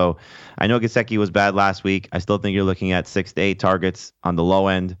him. So I know Gesicki was bad last week. I still think you're looking at 6 to 8 targets on the low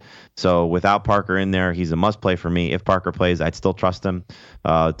end. So without Parker in there, he's a must play for me. If Parker plays, I'd still trust him. 2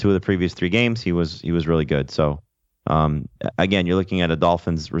 of the previous 3 games, he was really good. So again, you're looking at a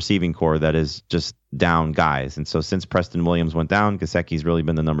Dolphins receiving core that is just down guys. And so since Preston Williams went down, Gesicki's really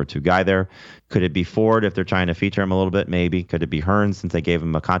been the number 2 guy there. Could it be Ford if they're trying to feature him a little bit? Maybe. Could it be Hearns since they gave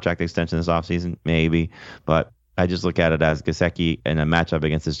him a contract extension this offseason? Maybe. But I just look at it as Gesicki in a matchup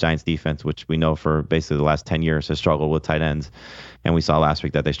against this Giants defense, which we know for basically the last 10 years has struggled with tight ends. And we saw last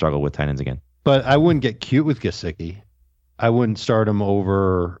week that they struggled with tight ends again. But I wouldn't get cute with Gesicki. I wouldn't start him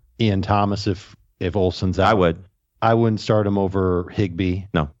over Ian Thomas if Olsen's out. I would. I wouldn't start him over Higbee.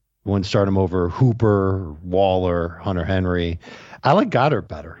 No. I wouldn't start him over Hooper, Waller, Hunter Henry. I like Goddard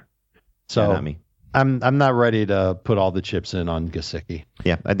better. So not me. I'm not ready to put all the chips in on Gesicki.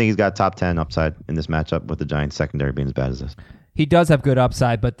 Yeah, I think he's got top 10 upside in this matchup with the Giants secondary being as bad as this. He does have good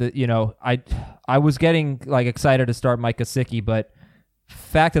upside, but I was getting excited to start Mike Gesicki, but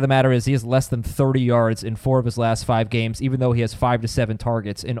fact of the matter is he has less than 30 yards in 4 of his last 5 games, even though he has 5 to 7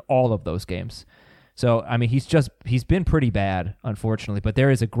 targets in all of those games. So, I mean, he's been pretty bad, unfortunately, but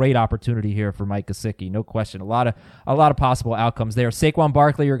there is a great opportunity here for Mike Gesicki, no question. A lot of possible outcomes there. Saquon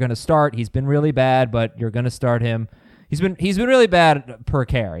Barkley, you're going to start. He's been really bad, but you're going to start him. He's been really bad per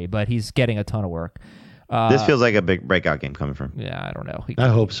carry, but he's getting a ton of work. This feels like a big breakout game coming from him. Yeah, I don't know. I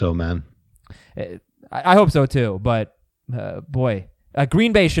hope so, man. I hope so too, but boy,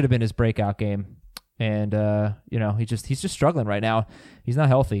 Green Bay should have been his breakout game. and he's just struggling right now. He's not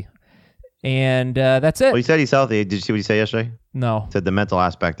healthy, and that's it. Well, he said he's healthy. Did you see what he said yesterday? No. He said the mental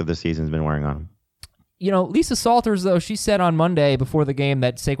aspect of the season's been wearing on him. Lisa Salters, though, she said on Monday before the game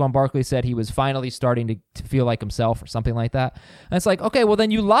that Saquon Barkley said he was finally starting to feel like himself or something like that. And it's like, okay, well,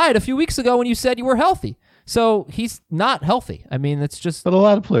 then you lied a few weeks ago when you said you were healthy. So he's not healthy. I mean, it's just... But a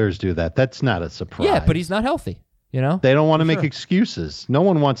lot of players do that. That's not a surprise. Yeah, but he's not healthy, They don't want to make excuses. No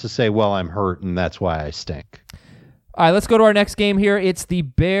one wants to say, well, I'm hurt and that's why I stink. All right, let's go to our next game here. It's the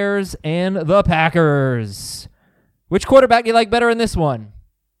Bears and the Packers. Which quarterback do you like better in this one?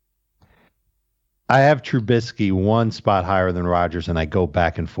 I have Trubisky one spot higher than Rodgers, and I go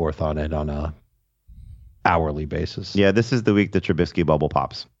back and forth on it on a hourly basis. Yeah, this is the week the Trubisky bubble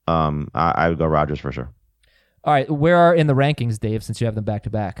pops. I would go Rodgers for sure. All right, where are in the rankings, Dave, since you have them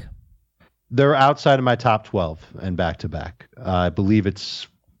back-to-back? They're outside of my top 12 and back-to-back. I believe it's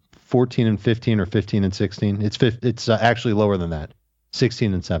 14 and 15 or 15 and 16. It's actually lower than that,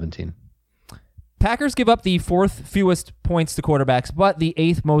 16 and 17. Packers give up the fourth fewest points to quarterbacks, but the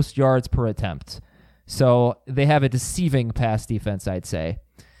eighth most yards per attempt. So they have a deceiving pass defense, I'd say.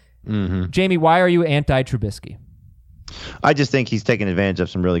 Mm-hmm. Jamie, why are you anti-Trubisky? I just think he's taken advantage of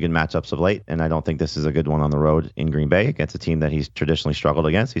some really good matchups of late, and I don't think this is a good one on the road in Green Bay against a team that he's traditionally struggled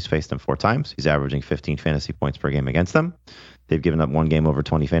against. He's faced them 4 times. He's averaging 15 fantasy points per game against them. They've given up one game over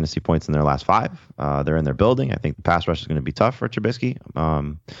 20 fantasy points in their last 5. They're in their building. I think the pass rush is going to be tough for Trubisky.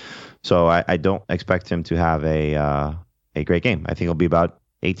 So I don't expect him to have a great game. I think it'll be about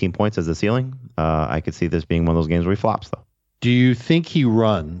 18 points as the ceiling. I could see this being one of those games where he flops, though. Do you think he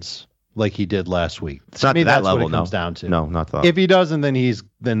runs like he did last week? It's not to that that's level. what it comes down to. No, not that. If he doesn't,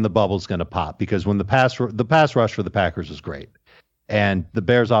 then the bubble's going to pop, because when the pass rush for the Packers is great, and the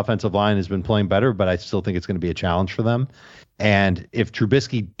Bears' offensive line has been playing better, but I still think it's going to be a challenge for them. And if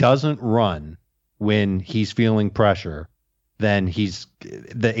Trubisky doesn't run when he's feeling pressure, then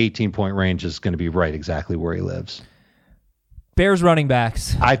the 18-point range is going to be right exactly where he lives. Bears running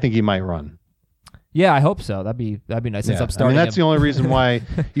backs. I think he might run. Yeah, I hope so. That'd be nice. Since I'm starting, that's the only reason why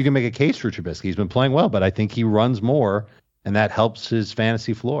you can make a case for Trubisky. He's been playing well, but I think he runs more, and that helps his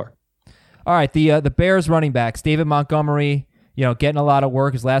fantasy floor. All right, the Bears running backs. David Montgomery, getting a lot of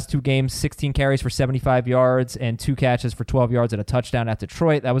work. His last 2 games, 16 carries for 75 yards and 2 catches for 12 yards and a touchdown at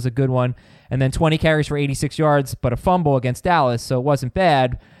Detroit. That was a good one. And then 20 carries for 86 yards, but a fumble against Dallas, so it wasn't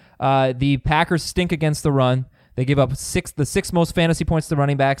bad. The Packers stink against the run. They give up the 6th most fantasy points to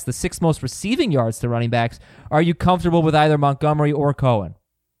running backs, the 6th most receiving yards to running backs. Are you comfortable with either Montgomery or Cohen?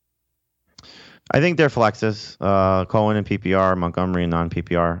 I think they're flexes. Cohen in PPR, Montgomery in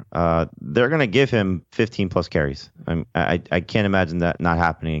non-PPR. They're going to give him 15-plus carries. I can't imagine that not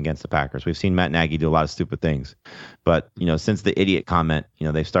happening against the Packers. We've seen Matt Nagy do a lot of stupid things. But, since the idiot comment,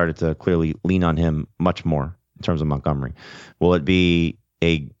 they've started to clearly lean on him much more in terms of Montgomery. Will it be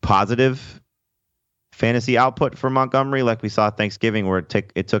a positive fantasy output for Montgomery like we saw at Thanksgiving, where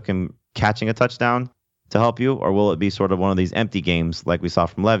it took him catching a touchdown to help you? Or will it be sort of one of these empty games like we saw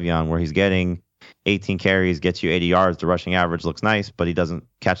from Le'Veon, where he's getting 18 carries, gets you 80 yards, the rushing average looks nice, but he doesn't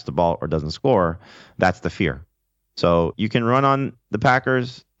catch the ball or doesn't score? That's the fear. So you can run on the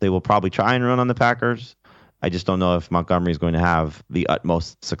Packers. They will probably try and run on the Packers. I just don't know if Montgomery is going to have the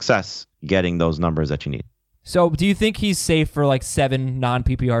utmost success getting those numbers that you need. So do you think he's safe for like 7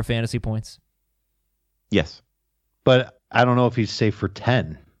 non-PPR fantasy points? Yes. But I don't know if he's safe for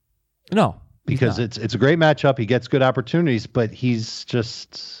 10. No. Because it's a great matchup. He gets good opportunities, but he's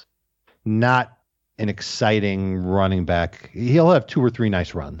just not an exciting running back. He'll have 2 or 3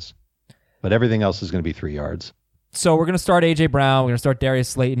 nice runs, but everything else is going to be 3 yards. So we're going to start A.J. Brown. We're going to start Darius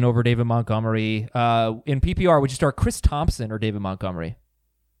Slayton over David Montgomery. In PPR, would you start Chris Thompson or David Montgomery?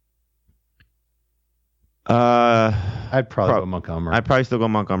 I'd probably go Montgomery. I'd probably still go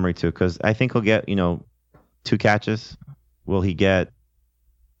Montgomery too, because I think he'll get 2 catches. Will he get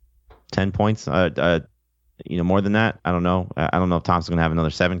 10 points? More than that? I don't know. I don't know if Thompson's going to have another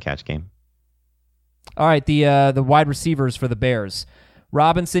 7-catch game. All right, the wide receivers for the Bears.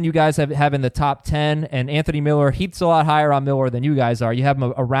 Robinson, you guys have in the top 10, and Anthony Miller, he's a lot higher on Miller than you guys are. You have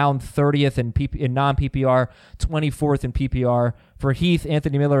him around 30th in non-PPR, 24th in PPR. For Heath,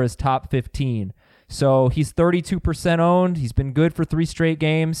 Anthony Miller is top 15. So he's 32% owned. He's been good for 3 straight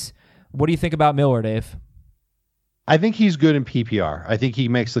games. What do you think about Miller, Dave? I think he's good in PPR. I think he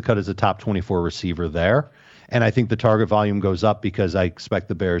makes the cut as a top 24 receiver there. And I think the target volume goes up because I expect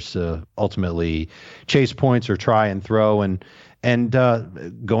the Bears to ultimately chase points or try and throw. And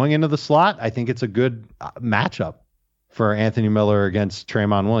going into the slot, I think it's a good matchup for Anthony Miller against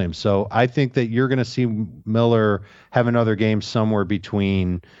Traymon Williams. So I think that you're going to see Miller have another game somewhere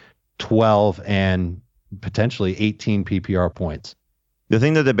between 12 and potentially 18 PPR points. The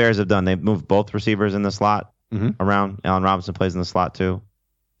thing that the Bears have done, they've moved both receivers in the slot around. Allen Robinson plays in the slot too.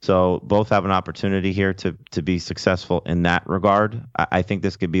 So both have an opportunity here to be successful in that regard. I think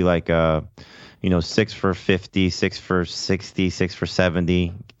this could be like a, 6 for 50, 6 for 60, 6 for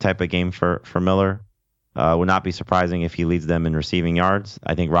 70 type of game for Miller. Would not be surprising if he leads them in receiving yards.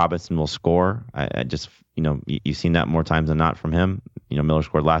 I think Robinson will score. I just, you've seen that more times than not from him. Miller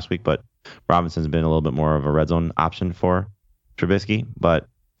scored last week, but Robinson's been a little bit more of a red zone option for Trubisky. But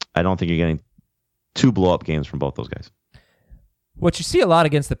I don't think you're getting 2 blow-up games from both those guys. What you see a lot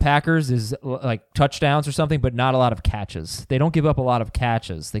against the Packers is like touchdowns or something, but not a lot of catches. They don't give up a lot of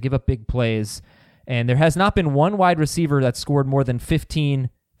catches. They give up big plays. And there has not been one wide receiver that scored more than 15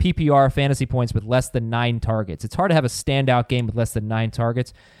 PPR fantasy points with less than 9 targets. It's hard to have a standout game with less than 9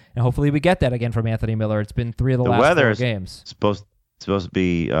 targets. And hopefully we get that again from Anthony Miller. It's been 3 of the last 4 games. Supposed to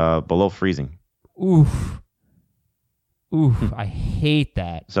be below freezing. Oof, I hate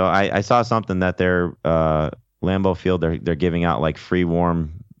that. So I saw something that they're Lambeau Field, they're giving out like free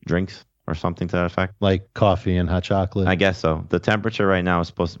warm drinks or something to that effect. Like coffee and hot chocolate? I guess so. The temperature right now is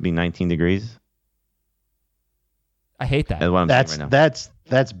supposed to be 19 degrees. I hate that. That's what I'm saying right now.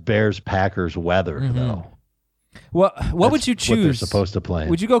 That's Bears-Packers weather, though. What would you choose? What they're supposed to play.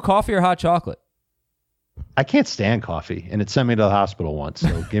 Would you go coffee or hot chocolate? I can't stand coffee, and it sent me to the hospital once,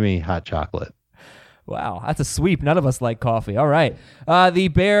 so give me hot chocolate. Wow, that's a sweep. None of us like coffee. All right. The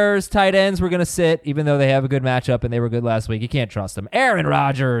Bears tight ends were going to sit, even though they have a good matchup and they were good last week. You can't trust them. Aaron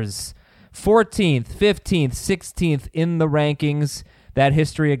Rodgers, 14th, 15th, 16th in the rankings. That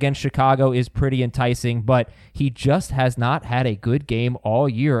history against Chicago is pretty enticing, but he just has not had a good game all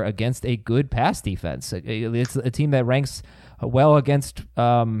year against a good pass defense. It's a team that ranks well against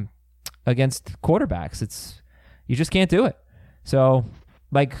quarterbacks. You just can't do it. So,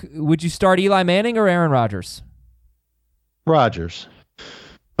 would you start Eli Manning or Aaron Rodgers? Rodgers.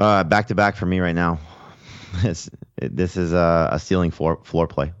 Back-to-back for me right now. This is a ceiling floor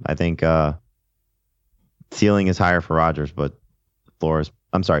play. I think ceiling is higher for Rodgers, but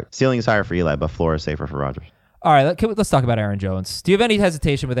ceiling is higher for Eli, but floor is safer for Rodgers. All right, let's talk about Aaron Jones. Do you have any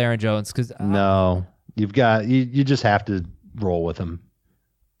hesitation with Aaron Jones? No, you just have to roll with him.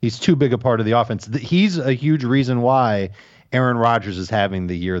 He's too big a part of the offense. He's a huge reason why Aaron Rodgers is having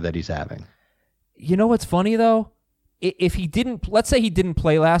the year that he's having. You know what's funny though? If he didn't, let's say he didn't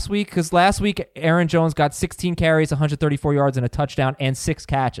play last week, because last week Aaron Jones got 16 carries, 134 yards, and a touchdown, and 6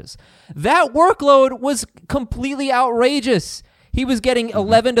 catches. That workload was completely outrageous. He was getting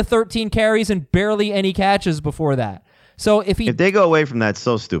 11 to 13 carries and barely any catches before that. So if they go away from that, it's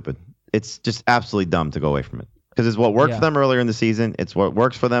so stupid. It's just absolutely dumb to go away from it, because it's what worked for them earlier in the season. It's what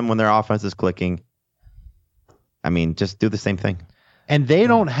works for them when their offense is clicking. I mean, just do the same thing. And they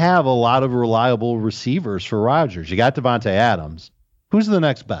don't have a lot of reliable receivers for Rodgers. You got Devontae Adams. Who's the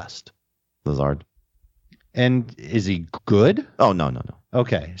next best? Lazard. And is he good? Oh, no.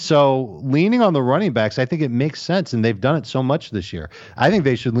 Okay, so leaning on the running backs, I think it makes sense, and they've done it so much this year. I think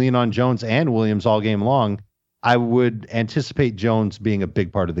they should lean on Jones and Williams all game long. I would anticipate Jones being a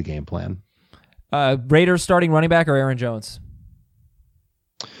big part of the game plan. Raiders starting running back or Aaron Jones?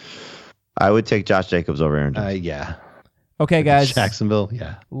 I would take Josh Jacobs over Aaron Jones. Yeah. Okay, guys. Jacksonville,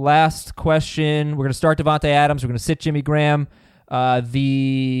 yeah. Last question. We're going to start Devontae Adams. We're going to sit Jimmy Graham.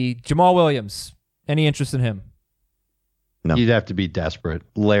 The Jamal Williams. Any interest in him? No. You'd have to be desperate.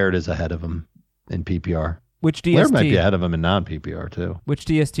 Laird is ahead of him in PPR. Which DST? Laird might be ahead of him in non-PPR, too. Which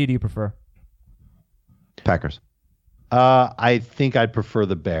DST do you prefer? Packers. I think I'd prefer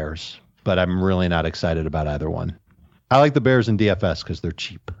the Bears, but I'm really not excited about either one. I like the Bears in DFS because they're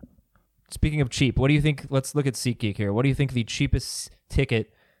cheap. Speaking of cheap, what do you think? Let's look at SeatGeek here. What do you think the cheapest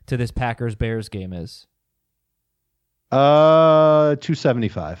ticket to this Packers-Bears game is?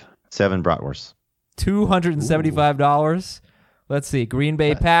 $275. 7 bratwursts. $275. Let's see. Green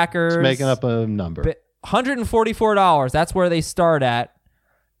Bay Packers. It's making up a number. $144. That's where they start at.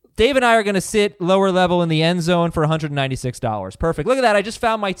 Dave and I are going to sit lower level in the end zone for $196. Perfect. Look at that. I just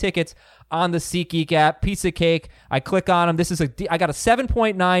found my tickets on the SeatGeek app. Piece of cake. I click on them. I got a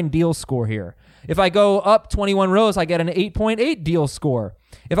 7.9 deal score here. If I go up 21 rows, I get an 8.8 deal score.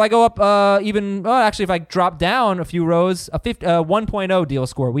 If I go up if I drop down a few rows, a 1.0 deal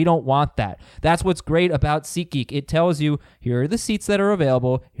score. We don't want that. That's what's great about SeatGeek. It tells you, here are the seats that are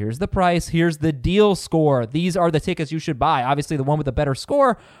available. Here's the price. Here's the deal score. These are the tickets you should buy. Obviously, the one with the better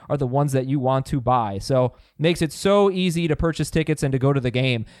score are the ones that you want to buy. So makes it so easy to purchase tickets and to go to the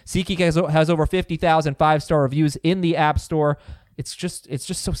game. SeatGeek has over 50,000 5-star reviews in the App Store. It's just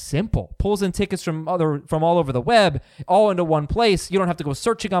so simple. Pulls in tickets from all over the web, all into one place. You don't have to go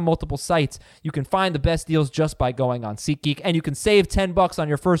searching on multiple sites. You can find the best deals just by going on SeatGeek, and you can save $10 on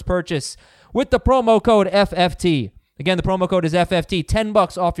your first purchase with the promo code FFT. Again, the promo code is FFT.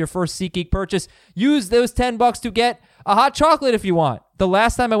 $10 off your first SeatGeek purchase. Use those $10 to get a hot chocolate if you want. The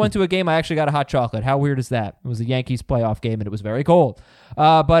last time I went to a game, I actually got a hot chocolate. How weird is that? It was a Yankees playoff game, and it was very cold.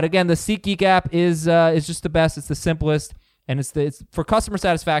 But again, the SeatGeek app is just the best. It's the simplest. And it's for customer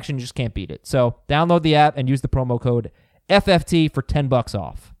satisfaction, you just can't beat it. So download the app and use the promo code FFT for $10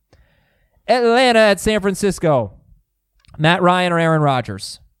 off. Atlanta at San Francisco. Matt Ryan or Aaron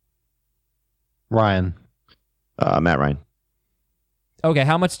Rodgers? Ryan. Matt Ryan. Okay,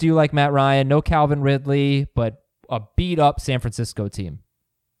 how much do you like Matt Ryan? No Calvin Ridley, but a beat-up San Francisco team.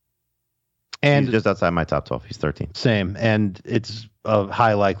 And he's just outside my top 12. He's 13. Same. And it's a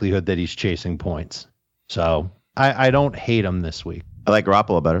high likelihood that he's chasing points. So I don't hate him this week. I like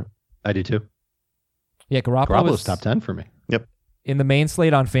Garoppolo better. I do too. Yeah, Garoppolo's top 10 for me. Yep. In the main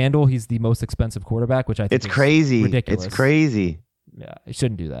slate on FanDuel, he's the most expensive quarterback, which I think it's crazy. Ridiculous. It's crazy. Yeah, he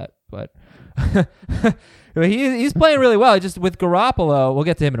shouldn't do that, but he's playing really well. Just with Garoppolo, we'll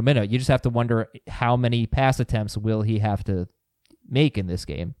get to him in a minute. You just have to wonder how many pass attempts will he have to make in this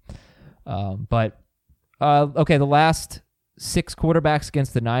game. Okay, the last 6 quarterbacks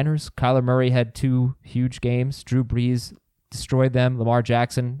against the Niners. Kyler Murray had 2 huge games. Drew Brees destroyed them. Lamar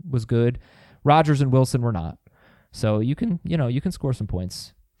Jackson was good. Rodgers and Wilson were not. So you can score some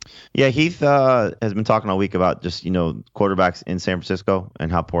points. Yeah, Heath has been talking all week about just, quarterbacks in San Francisco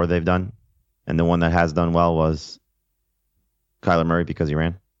and how poor they've done. And the one that has done well was Kyler Murray because he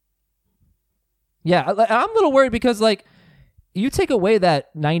ran. Yeah, I'm a little worried because, you take away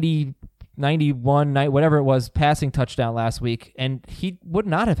that 91, whatever it was, passing touchdown last week, and he would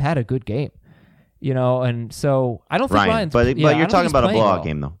not have had a good game. And so I don't think Ryan's... But you're talking about a blowout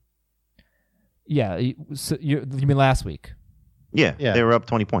game, though. Yeah, so you mean last week? Yeah, they were up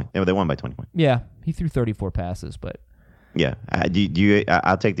 20 points. They won by 20 points. Yeah, he threw 34 passes, but... Yeah,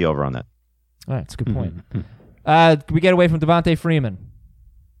 I'll take the over on that. All right, that's a good point. Can we get away from Devontae Freeman?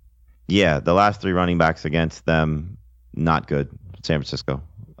 Yeah, the last 3 running backs against them, not good. San Francisco.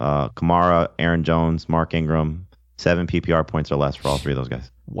 Kamara, Aaron Jones, Mark Ingram, 7 PPR points or less for all 3 of those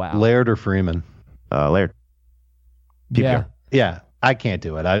guys. Wow. Laird or Freeman? Laird. PPR. Yeah, I can't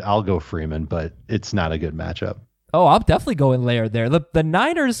do it. I'll go Freeman, but it's not a good matchup. Oh, I'm definitely going Laird there. The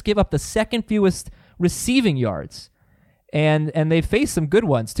Niners give up the second fewest receiving yards, and they faced some good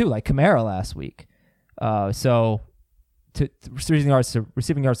ones too, like Kamara last week. So receiving yards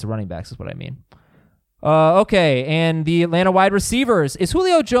to running backs is what I mean. Okay, and the Atlanta wide receivers. Is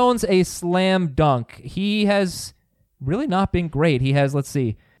Julio Jones a slam dunk? He has really not been great. He has,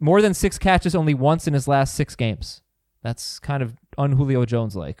 more than 6 catches only once in his last 6 games. That's kind of un-Julio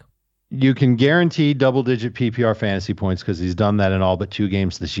Jones-like. You can guarantee double-digit PPR fantasy points because he's done that in all but 2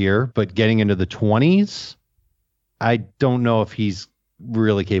 games this year. But getting into the 20s, I don't know if he's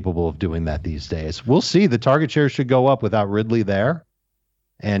really capable of doing that these days. We'll see. The target share should go up without Ridley there.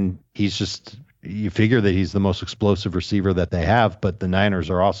 And he's just... You figure that he's the most explosive receiver that they have, but the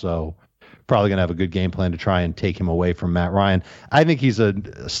Niners are also probably going to have a good game plan to try and take him away from Matt Ryan. I think he's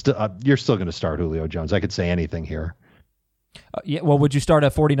you're still going to start Julio Jones. I could say anything here. Well, would you start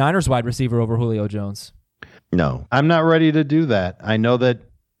a 49ers wide receiver over Julio Jones? No. I'm not ready to do that. I know that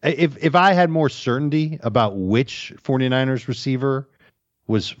if I had more certainty about which 49ers receiver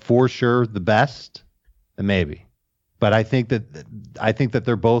was for sure the best, then maybe. But I think that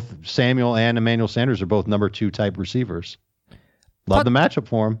they're both, Samuel and Emmanuel Sanders are both number 2 type receivers. Love the matchup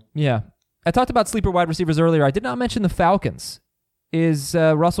for him. Yeah. I talked about sleeper wide receivers earlier. I did not mention the Falcons. Is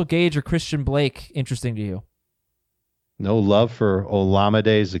Russell Gage or Christian Blake interesting to you? No love for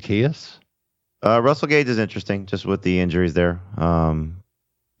Olamide Zaccheaus? Russell Gage is interesting, just with the injuries there.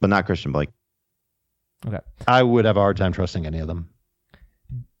 But not Christian Blake. Okay. I would have a hard time trusting any of them.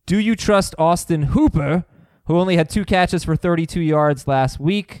 Do you trust Austin Hooper, who only had 2 catches for 32 yards last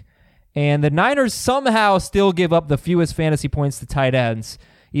week? And the Niners somehow still give up the fewest fantasy points to tight ends,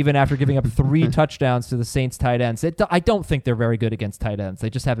 even after giving up 3 touchdowns to the Saints tight ends. I don't think they're very good against tight ends. They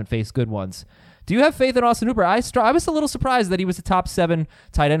just haven't faced good ones. Do you have faith in Austin Hooper? I was a little surprised that he was a top 7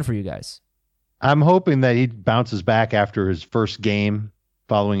 tight end for you guys. I'm hoping that he bounces back after his first game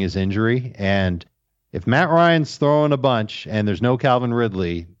following his injury. And if Matt Ryan's throwing a bunch and there's no Calvin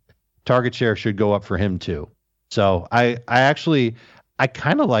Ridley, target share should go up for him too. So I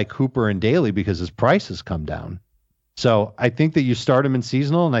kind of like Hooper and Daly because his price has come down. So I think that you start him in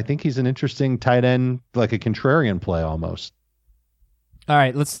seasonal, and I think he's an interesting tight end, like a contrarian play almost. All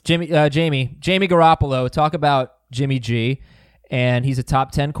right, let's Jamie Garoppolo talk about Jimmy G. and he's a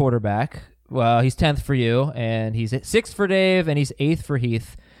top 10 quarterback. Well, he's 10th for you, and he's 6th for Dave, and he's 8th for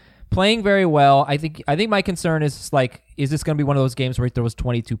Heath. Playing very well. I think my concern is like, is this going to be one of those games where he throws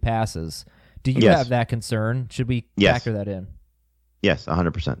 22 passes? Do you have that concern? Should we factor that in? Yes,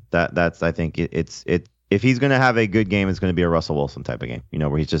 100%. That's I think it's if he's going to have a good game, it's going to be a Russell Wilson type of game.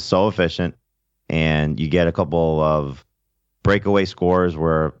 Where he's just so efficient, and you get a couple of breakaway scores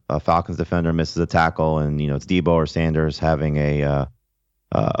where a Falcons defender misses a tackle, and it's Debo or Sanders having a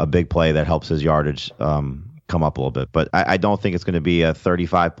big play that helps his yardage come up a little bit. But I don't think it's going to be a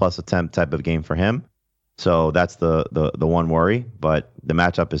 35-plus attempt type of game for him. So that's the one worry. But the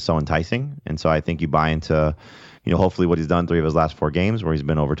matchup is so enticing, and so I think you buy into, hopefully what he's done 3 of his last 4 games where he's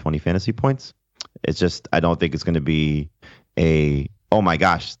been over 20 fantasy points. It's just I don't think it's going to be oh my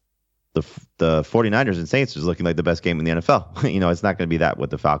gosh, the 49ers and Saints is looking like the best game in the NFL. It's not going to be that with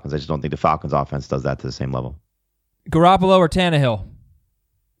the Falcons. I just don't think the Falcons offense does that to the same level. Garoppolo or Tannehill?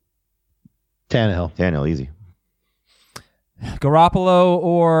 Tannehill, easy. Garoppolo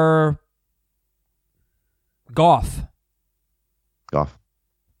or Goff? Goff.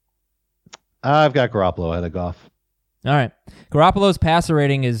 I've got Garoppolo ahead of Goff. All right. Garoppolo's passer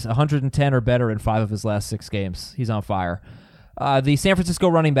rating is 110 or better in 5 of his last 6 games. He's on fire. The San Francisco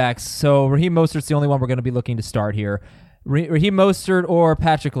running backs. So Raheem Mostert's the only one we're going to be looking to start here. Raheem Mostert or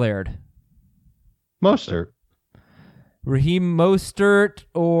Patrick Laird? Mostert. Raheem Mostert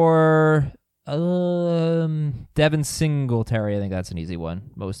or Devin Singletary. I think that's an easy one.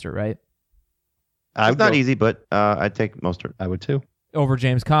 Mostert, right? It's not easy, but I'd take Mostert. I would too. Over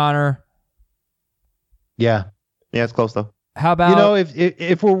James Conner. Yeah. Yeah, it's close though. How about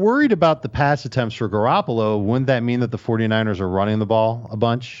if we're worried about the pass attempts for Garoppolo, wouldn't that mean that the 49ers are running the ball a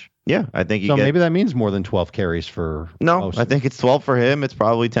bunch? Yeah, I think maybe that means more than 12 carries for No, I think it's 12 for him. It's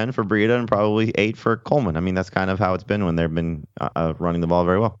probably 10 for Breida and probably 8 for Coleman. I mean, that's kind of how it's been when they've been running the ball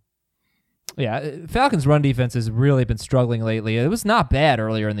very well. Yeah, Falcons' run defense has really been struggling lately. It was not bad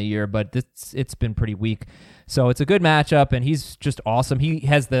earlier in the year, but it's been pretty weak. So it's a good matchup, and he's just awesome. He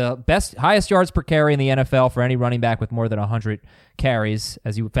has the highest yards per carry in the NFL for any running back with more than 100 carries,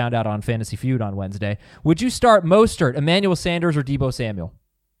 as you found out on Fantasy Feud on Wednesday. Would you start Mostert, Emmanuel Sanders, or Deebo Samuel?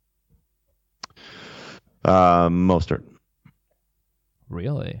 Mostert.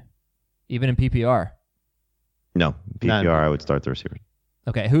 Really? Even in PPR? No, PPR. I would start the receivers.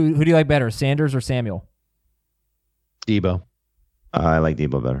 Okay, who do you like better, Sanders or Samuel? Deebo. I like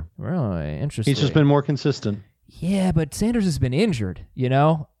Deebo better. Really? Interesting. He's just been more consistent. Yeah, but Sanders has been injured,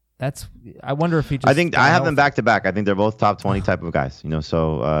 I wonder if he just... I think I have them back-to-back. I think they're both top 20 type of guys,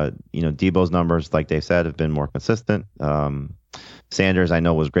 So, Deebo's numbers, like Dave said, have been more consistent. Sanders, I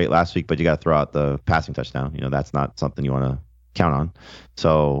know, was great last week, but you got to throw out the passing touchdown. That's not something you want to count on.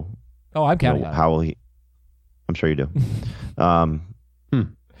 So... Oh, I'm counting on how will he... I'm sure you do.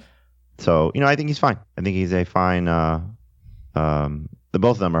 So, I think he's fine. I think he's a fine... the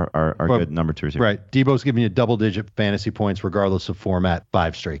both of them are good number 2 receivers. Right. Debo's giving you double-digit fantasy points regardless of format,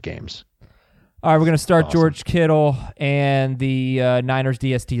 5 straight games. All right, we're going to start George Kittle, and the Niners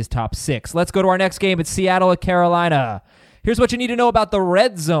DST is top 6. Let's go to our next game. It's Seattle at Carolina. Here's what you need to know about the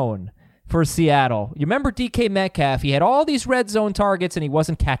red zone for Seattle. You remember DK Metcalf? He had all these red zone targets, and he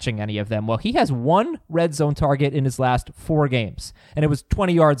wasn't catching any of them. Well, he has 1 red zone target in his last 4 games, and it was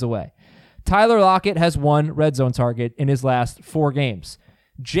 20 yards away. Tyler Lockett has 1 red zone target in his last 4 games.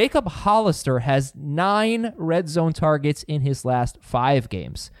 Jacob Hollister has 9 red zone targets in his last 5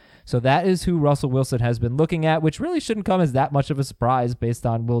 games. So that is who Russell Wilson has been looking at, which really shouldn't come as that much of a surprise based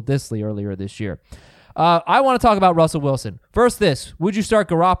on Will Dissly earlier this year. I want to talk about Russell Wilson. First would you start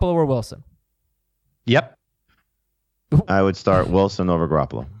Garoppolo or Wilson? Yep. I would start Wilson over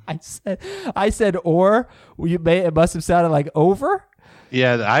Garoppolo. I said or. It must have sounded like over.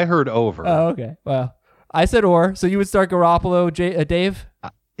 Yeah, I heard over. Oh, okay. Well, I said or. So you would start Garoppolo, Dave?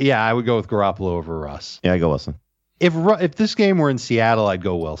 Yeah, I would go with Garoppolo over Russ. Yeah, I go Wilson. If this game were in Seattle, I'd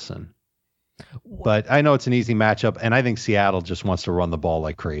go Wilson. But I know it's an easy matchup, and I think Seattle just wants to run the ball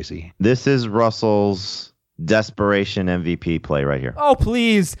like crazy. This is Russell's desperation MVP play right here. Oh,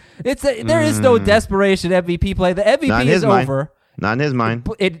 please. There is no desperation MVP play. The MVP is over. Not in his mind.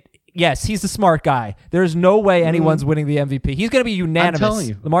 Yes, he's the smart guy. There's no way anyone's winning the MVP. He's going to be unanimous. I'm telling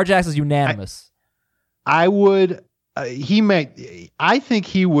you. Lamar Jackson's unanimous. I would. I think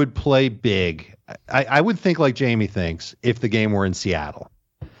he would play big. I would think like Jamie thinks if the game were in Seattle.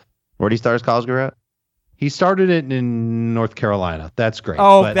 Where did he start his college career at? He started it in North Carolina. That's great.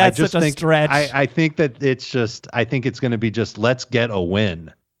 Oh, but that's such a stretch. I think that I think it's going to be just let's get a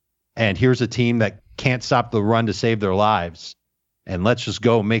win. And here's a team that can't stop the run to save their lives. And let's just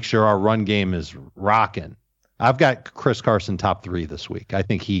go make sure our run game is rocking. I've got Chris Carson top 3 this week. I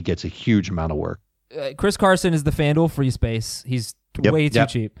think he gets a huge amount of work. Chris Carson is the FanDuel free space. He's way too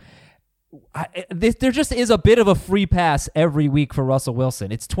cheap. There just is a bit of a free pass every week for Russell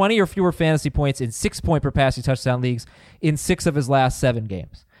Wilson. It's 20 or fewer fantasy points in 6-point per passing touchdown leagues in 6 of his last 7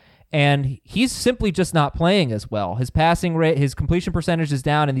 games. And he's simply just not playing as well. His passing rate, his completion percentage is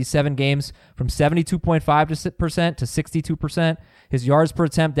down in these 7 games from 72.5% to 62%. His yards per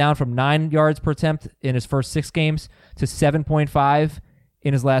attempt down from 9 yards per attempt in his first 6 games to 7.5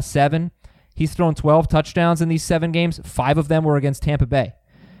 in his last 7. He's thrown 12 touchdowns in these 7 games. 5 of them were against Tampa Bay.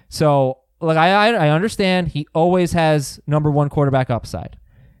 So, look, I understand he always has number 1 quarterback upside.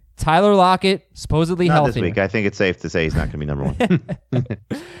 Tyler Lockett, supposedly not healthy. this week. I think it's safe to say he's not going to be number 1.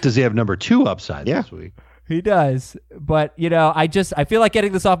 Does he have number 2 upside this week? He does. But, I feel like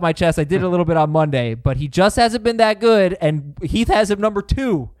getting this off my chest. I did it a little bit on Monday, but he just hasn't been that good, and Heath has him number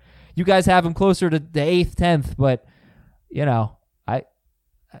 2. You guys have him closer to the 8th, 10th, but,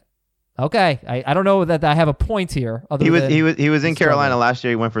 okay. I don't know that I have a point here. He was in Carolina last year.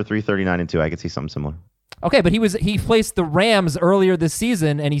 He went for 339 and 2. I could see something similar. Okay, but he faced the Rams earlier this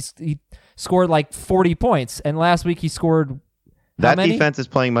season, and he scored like 40 points. And last week he scored that defense is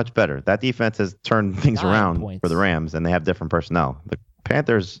playing much better. That defense has turned things 9 around points for the Rams, and they have different personnel. The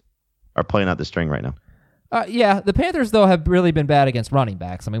Panthers are playing out the string right now. Yeah, the Panthers, though, have really been bad against running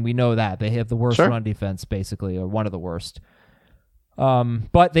backs. I mean, we know that. They have the worst run defense, basically, or one of the worst.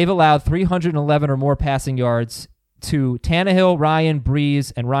 But they've allowed 311 or more passing yards to Tannehill, Ryan,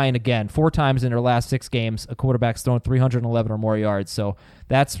 Breeze, and Ryan again 4 times in their last 6 games. A quarterback's thrown 311 or more yards, so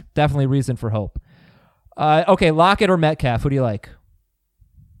that's definitely reason for hope. Okay, Lockett or Metcalf? Who do you like?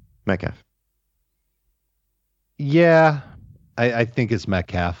 Metcalf. Yeah, I think it's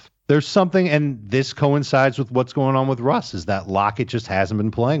Metcalf. There's something, and this coincides with what's going on with Russ, is that Lockett just hasn't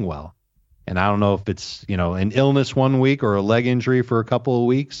been playing well. And I don't know if it's, an illness one week or a leg injury for a couple of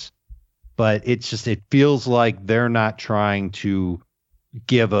weeks, but it feels like they're not trying to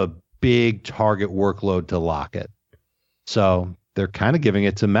give a big target workload to Lockett. So they're kind of giving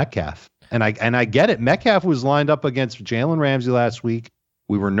it to Metcalf. And I get it. Metcalf was lined up against Jalen Ramsey last week.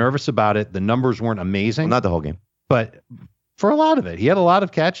 We were nervous about it. The numbers weren't amazing. Well, not the whole game. But for a lot of it, he had a lot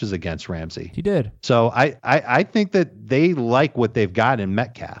of catches against Ramsey. He did. So I think that they like what they've got in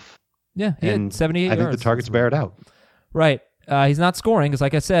Metcalf. Yeah, he had 78 yards. I think the targets bear it out. Right. He's not scoring because,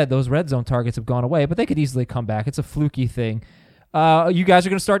 like I said, those red zone targets have gone away, but they could easily come back. It's a fluky thing. You guys are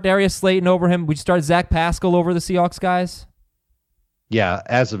going to start Darius Slayton over him. Would you start Zach Pascal over the Seahawks guys? Yeah,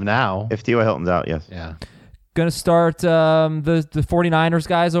 as of now. If T.Y. Hilton's out, yes. Yeah. Going to start the 49ers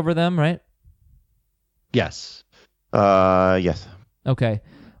guys over them, right? Yes. Yes. Okay.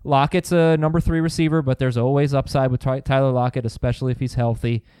 Lockett's a number 3 receiver, but there's always upside with Tyler Lockett, especially if he's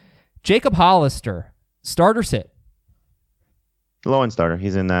healthy. Jacob Hollister, starter sit. Low-end starter.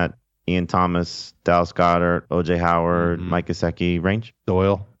 He's in that Ian Thomas, Dallas Goedert, O.J. Howard, Mike Gesicki range.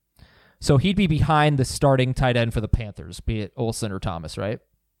 Doyle. So he'd be behind the starting tight end for the Panthers, be it Olsen or Thomas, right?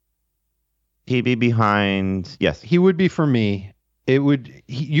 He'd be behind, yes. He would be for me.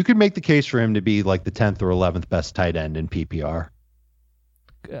 You could make the case for him to be like the 10th or 11th best tight end in PPR.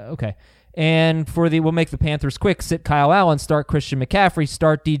 Okay. And we'll make the Panthers quick. Sit Kyle Allen, start Christian McCaffrey,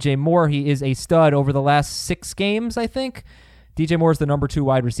 start DJ Moore. He is a stud over the last 6 games, I think. DJ Moore is the number 2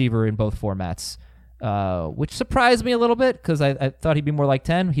 wide receiver in both formats, which surprised me a little bit because I thought he'd be more like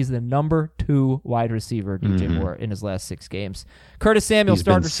 10. He's the number 2 wide receiver, DJ Moore, in his last 6 games. Curtis Samuel,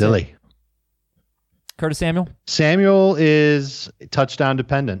 starter. He's been silly. Curtis Samuel? Samuel is touchdown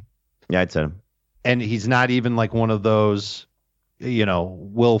dependent. Yeah, I'd say him. And he's not even like one of those,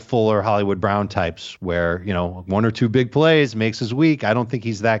 Will Fuller, Hollywood Brown types where, 1 or 2 big plays makes his week. I don't think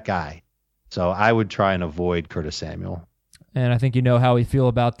he's that guy. So I would try and avoid Curtis Samuel. And I think you know how we feel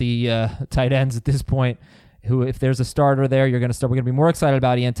about the tight ends at this point. Who, if there's a starter there, we're going to be more excited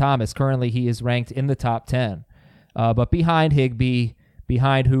about Ian Thomas. Currently, he is ranked in the top 10. But behind Higbee,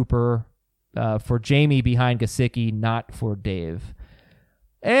 behind Hooper, for Jamie, behind Gesicki, not for Dave.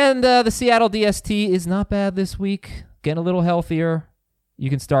 And the Seattle DST is not bad this week. Getting a little healthier. You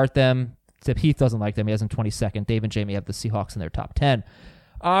can start them. Except Heath doesn't like them. He has them 22nd. Dave and Jamie have the Seahawks in their top 10.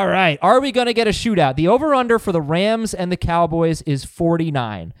 All right. Are we going to get a shootout? The over-under for the Rams and the Cowboys is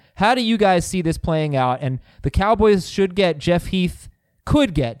 49. How do you guys see this playing out? And the Cowboys could get Jeff Heath,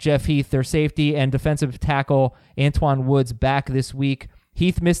 their safety and defensive tackle, Antoine Woods, back this week.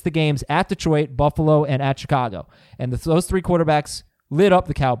 Heath missed the games at Detroit, Buffalo, and at Chicago. And those 3 quarterbacks lit up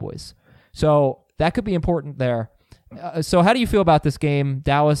the Cowboys. So that could be important there. So how do you feel about this game,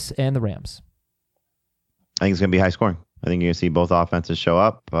 Dallas and the Rams? I think it's going to be high scoring. I think you're going to see both offenses show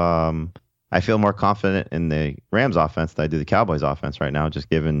up. I I feel more confident in the Rams offense than I do the Cowboys offense right now, just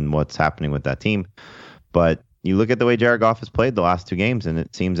given what's happening with that team. But you look at the way Jared Goff has played the last 2 games, and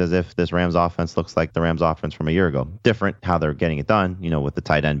it seems as if this Rams offense looks like the Rams offense from a year ago. Different how they're getting it done, with the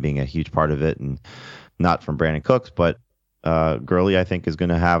tight end being a huge part of it, and not from Brandon Cooks, but Gurley, I think, is going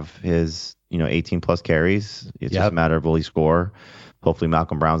to have his 18 plus carries. It's just a matter of will he score. Hopefully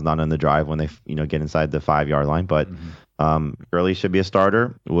Malcolm Brown's not on the drive when they get inside the 5-yard line, but Gurley should be a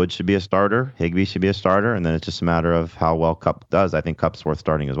starter. Woods should be a starter. Higbee should be a starter. And then it's just a matter of how well Kupp does. I think Kupp's worth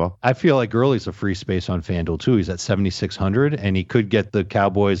starting as well. I feel like Gurley's a free space on FanDuel, too. He's at 7,600, and he could get the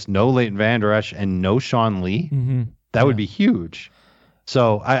Cowboys no Leighton Vander Esch and no Sean Lee. Mm-hmm. That would be huge.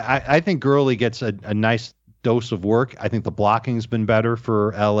 So I think Gurley gets a nice dose of work. I think the blocking's been better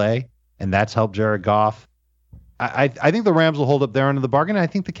for L.A., and that's helped Jared Goff. I think the Rams will hold up their end of the bargain. I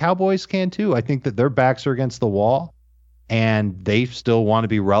think the Cowboys can, too. I think that their backs are against the wall, and they still want to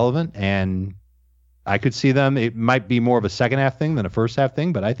be relevant, and I could see them. It might be more of a second half thing than a first half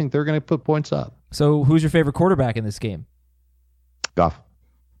thing, but I think they're going to put points up. So who's your favorite quarterback in this game? Goff.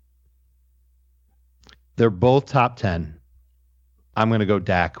 They're both top 10. I'm going to go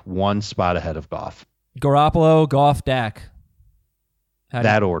Dak one spot ahead of Goff. Garoppolo, Goff, Dak.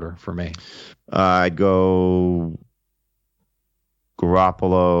 That order for me. I'd go Goff,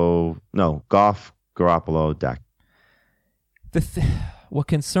 Garoppolo, Dak. What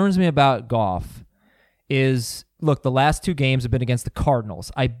concerns me about Goff is, look, the last 2 games have been against the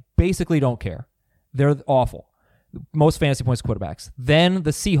Cardinals. I basically don't care. They're awful. Most fantasy points quarterbacks. Then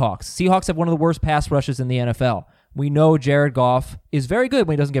the Seahawks. Seahawks have one of the worst pass rushes in the NFL. We know Jared Goff is very good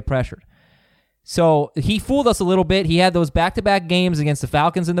when he doesn't get pressured. So he fooled us a little bit. He had those back-to-back games against the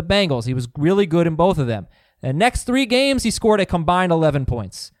Falcons and the Bengals. He was really good in both of them. The next 3 games, he scored a combined 11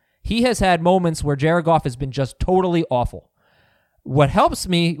 points. He has had moments where Jared Goff has been just totally awful. What helps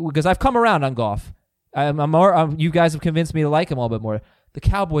me, because I've come around on Goff, you guys have convinced me to like him a little bit more. The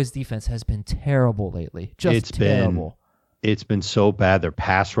Cowboys' defense has been terrible lately. Terrible. It's been so bad. Their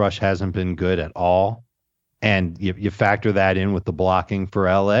pass rush hasn't been good at all. And you factor that in with the blocking for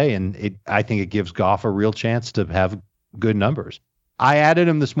L.A., and I think it gives Goff a real chance to have good numbers. I added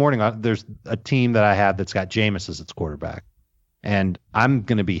him this morning. There's a team that I have that's got Jameis as its quarterback, and I'm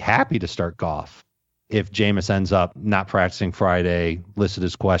going to be happy to start Goff if Jameis ends up not practicing Friday, listed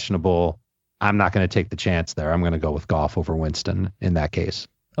as questionable. I'm not going to take the chance there. I'm going to go with Goff over Winston in that case.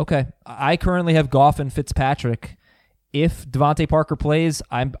 Okay. I currently have Goff and Fitzpatrick. If Devontae Parker plays,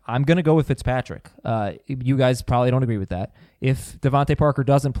 I'm going to go with Fitzpatrick. You guys probably don't agree with that. If Devontae Parker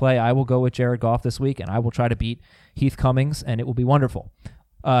doesn't play, I will go with Jared Goff this week, and I will try to beat Heath Cummings, and it will be wonderful.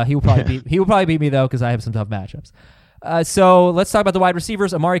 He will probably beat me though, because I have some tough matchups. So let's talk about the wide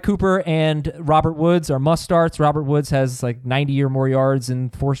receivers. Amari Cooper and Robert Woods are must starts. Robert Woods has like 90 or more yards in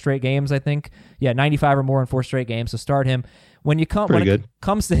 4 straight games, I think. Yeah, 95 or more in 4 straight games. So start him. When it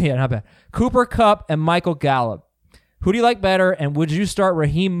comes to not bad. Cooper, Kupp, and Michael Gallup. Who do you like better, and would you start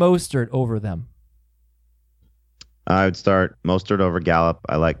Raheem Mostert over them? I would start Mostert over Gallup.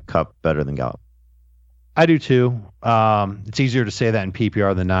 I like Kupp better than Gallup. I do too. It's easier to say that in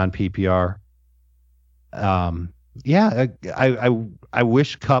PPR than non-PPR. Yeah, I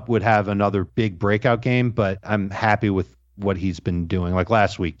wish Kupp would have another big breakout game, but I'm happy with what he's been doing. Like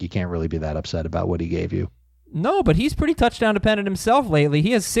last week, you can't really be that upset about what he gave you. No, but he's pretty touchdown dependent himself lately.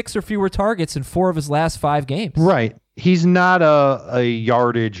 He has 6 or fewer targets in 4 of his last 5 games. Right. He's not a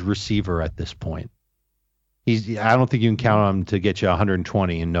yardage receiver at this point. I don't think you can count on him to get you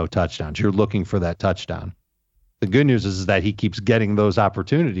 120 and no touchdowns. You're looking for that touchdown. The good news is that he keeps getting those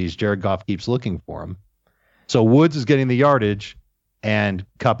opportunities. Jared Goff keeps looking for him. So Woods is getting the yardage and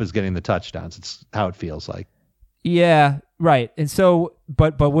Kupp is getting the touchdowns. It's how it feels like. Yeah, right. And so,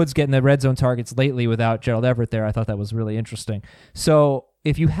 but Woods getting the red zone targets lately without Gerald Everett there, I thought that was really interesting. So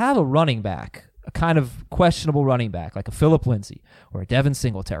if you have a running back, a kind of questionable running back, like a Phillip Lindsay or a Devin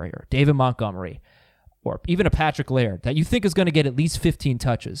Singletary or David Montgomery or even a Patrick Laird that you think is going to get at least 15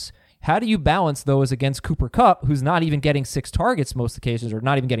 touches, how do you balance those against Cooper Kupp, who's not even getting 6 targets most occasions or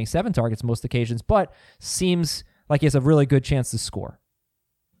not even getting 7 targets most occasions, but seems like he has a really good chance to score?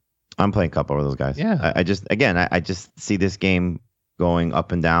 I'm playing Kupp over those guys. Yeah. I just see this game going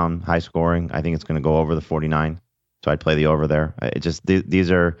up and down, high scoring. I think it's going to go over the 49. So I'd play the over there. These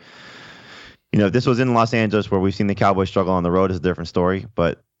are, if this was in Los Angeles where we've seen the Cowboys struggle on the road, is a different story.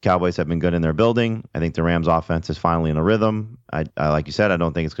 But Cowboys have been good in their building. I think the Rams offense is finally in a rhythm. I like you said, I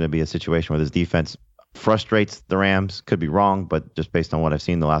don't think it's going to be a situation where this defense frustrates the Rams. Could be wrong, but just based on what I've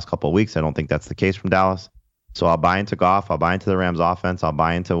seen the last couple of weeks, I don't think that's the case from Dallas. So I'll buy into Goff. I'll buy into the Rams offense. I'll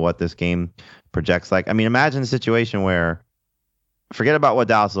buy into what this game projects like. I mean, imagine a situation where forget about what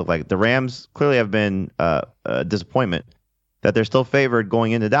Dallas looked like. The Rams clearly have been a disappointment that they're still favored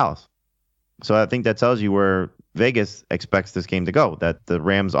going into Dallas. So I think that tells you where Vegas expects this game to go, that the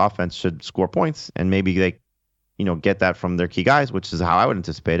Rams offense should score points, and maybe they, get that from their key guys, which is how I would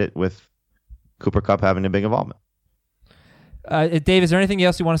anticipate it, with Cooper Kupp having a big involvement. Dave, is there anything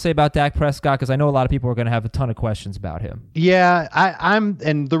else you want to say about Dak Prescott? Because I know a lot of people are going to have a ton of questions about him. Yeah,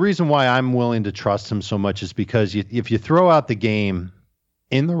 and the reason why I'm willing to trust him so much is because if you throw out the game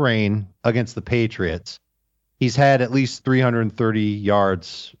in the rain against the Patriots, he's had at least 330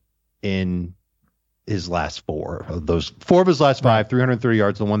 yards in his last four of his last five, 330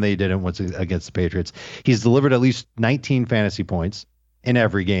 yards. The one that he didn't was against the Patriots. He's delivered at least 19 fantasy points in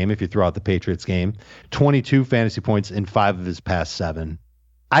every game, if you throw out the Patriots game, 22 fantasy points in 5 of his past 7.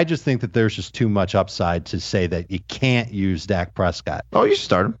 I just think that there's just too much upside to say that you can't use Dak Prescott. Oh, you should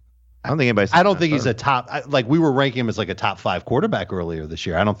start him. I don't think he's a top, we were ranking him as like a top 5 quarterback earlier this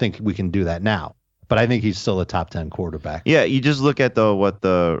year. I don't think we can do that now, but I think he's still a top 10 quarterback. Yeah, you just look at what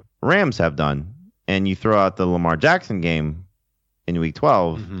the Rams have done, and you throw out the Lamar Jackson game in week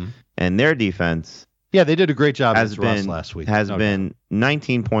 12, and their defense. Yeah, they did a great job against Russ last week. Has been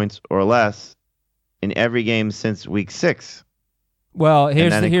 19 points or less in every game since week 6. Well,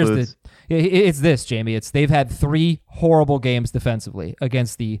 it's this, Jamie. They've had 3 horrible games defensively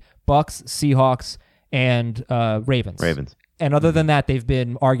against the Bucs, Seahawks, and Ravens. And other than that, they've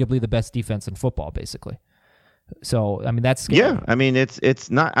been arguably the best defense in football, basically. So, I mean, that's scary. Yeah, I mean, it's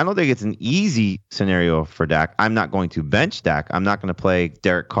not. I don't think it's an easy scenario for Dak. I'm not going to bench Dak. I'm not going to play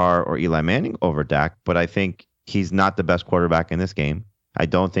Derek Carr or Eli Manning over Dak, but I think he's not the best quarterback in this game. I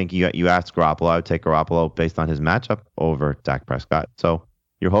don't think you asked Garoppolo. I would take Garoppolo based on his matchup over Dak Prescott. So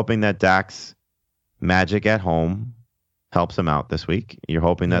you're hoping that Dak's magic at home helps him out this week. You're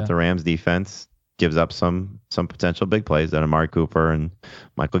hoping that the Rams defense gives up some potential big plays, that Amari Cooper and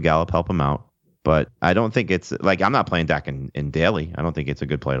Michael Gallup help him out. But I don't think it's like, I'm not playing Dak in daily. I don't think it's a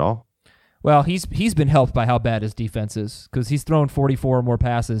good play at all. Well, he's been helped by how bad his defense is, because he's thrown 44 or more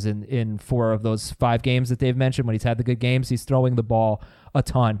passes in 4 of those 5 games that they've mentioned. When he's had the good games, he's throwing the ball a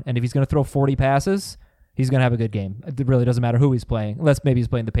ton. And if he's going to throw 40 passes, he's going to have a good game. It really doesn't matter who he's playing, unless maybe he's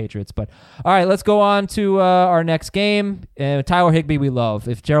playing the Patriots. But all right, let's go on to our next game. Tyler Higbee we love.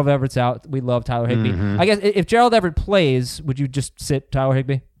 If Gerald Everett's out, we love Tyler Higbee. I guess if Gerald Everett plays, would you just sit Tyler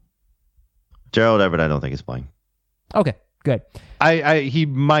Higbee? Gerald Everett, I don't think is playing. Okay, good. He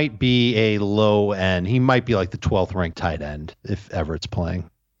might be a low end. He might be like the 12th ranked tight end if Everett's playing.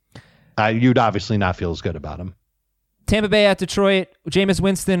 You'd obviously not feel as good about him. Tampa Bay at Detroit. Jameis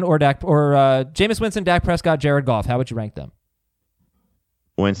Winston Jameis Winston, Dak Prescott, Jared Goff. How would you rank them?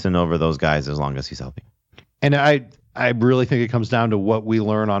 Winston over those guys as long as he's healthy. And I really think it comes down to what we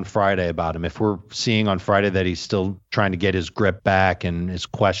learn on Friday about him. If we're seeing on Friday that he's still trying to get his grip back and is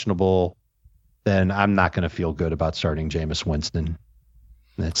questionable, then I'm not going to feel good about starting Jameis Winston.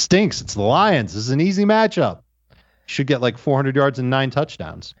 And it stinks. It's the Lions. This is an easy matchup. Should get like 400 yards and 9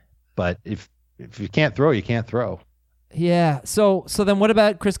 touchdowns. But if you can't throw, you can't throw. Yeah. So then what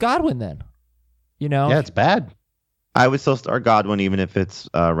about Chris Godwin then? Yeah, it's bad. I would still start Godwin even if it's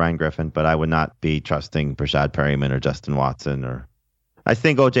Ryan Griffin, but I would not be trusting Brashad Perryman or Justin Watson. I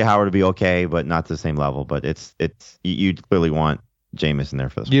think O.J. Howard would be okay, but not to the same level. But you clearly want Jameis in there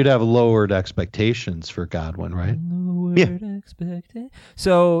for this. You'd have lowered expectations for Godwin, right?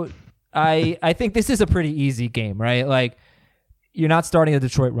 So I think this is a pretty easy game, right? Like, you're not starting a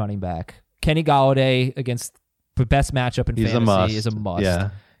Detroit running back. Kenny Golladay against the best matchup in fantasy is a must. Yeah.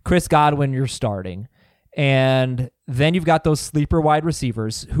 Chris Godwin, you're starting. And then you've got those sleeper wide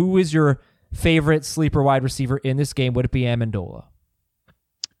receivers. Who is your favorite sleeper wide receiver in this game? Would it be Amendola?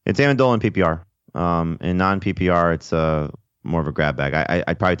 It's Amendola in PPR. In non-PPR, it's more of a grab bag.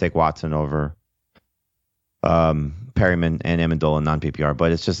 I'd probably take Watson over Perryman and Amendola in non-PPR,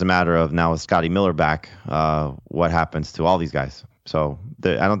 but it's just a matter of now with Scotty Miller back, what happens to all these guys. So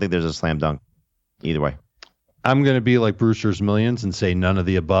I don't think there's a slam dunk either way. I'm going to be like Brewster's Millions and say none of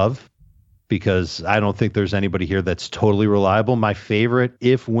the above, because I don't think there's anybody here that's totally reliable. My favorite,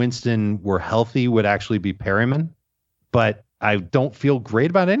 if Winston were healthy, would actually be Perryman, but I don't feel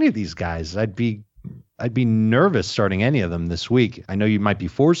great about any of these guys. I'd be nervous starting any of them this week. I know you might be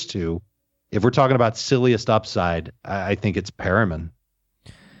forced to. If we're talking about silliest upside, I think it's Perryman.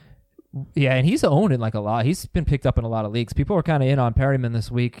 Yeah, and he's owned in like a lot. He's been picked up in a lot of leagues. People are kind of in on Perryman this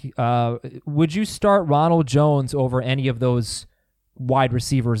week. Would you start Ronald Jones over any of those wide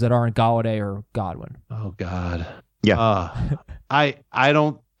receivers that aren't Golladay or Godwin? Oh God. Yeah. I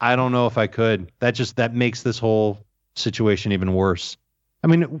don't know if I could. That makes this whole situation even worse. I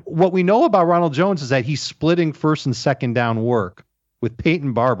mean, what we know about Ronald Jones is that he's splitting first and second down work with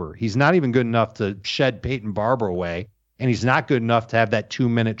Peyton Barber. He's not even good enough to shed Peyton Barber away, and he's not good enough to have that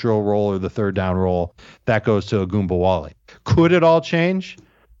 2-minute drill roll or the third down roll that goes to Ogunbowale. Could it all change?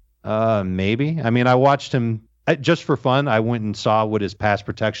 Maybe. I mean, I watched him just for fun. I went and saw what his pass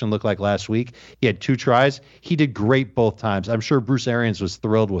protection looked like last week. He had 2 tries. He did great both times. I'm sure Bruce Arians was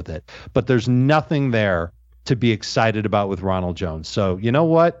thrilled with it, but there's nothing there to be excited about with Ronald Jones. So you know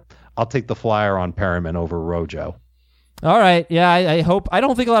what? I'll take the flyer on Perriman over Rojo. All right. Yeah, I hope. I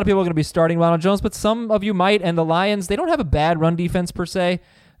don't think a lot of people are going to be starting Ronald Jones, but some of you might. And the Lions, they don't have a bad run defense per se.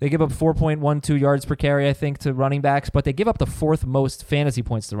 They give up 4.12 yards per carry, I think, to running backs, but they give up the 4th most fantasy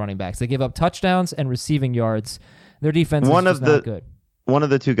points to running backs. They give up touchdowns and receiving yards. Their defense is just not good. One of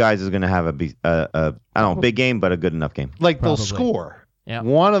the 2 guys is going to have a I don't know, big game, but a good enough game. Like they'll score. Yeah.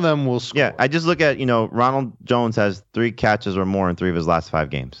 One of them will score. Yeah, I just look at, Ronald Jones has 3 catches or more in 3 of his last 5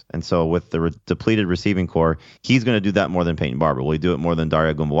 games. And so with the depleted receiving core, he's going to do that more than Peyton Barber. Will he do it more than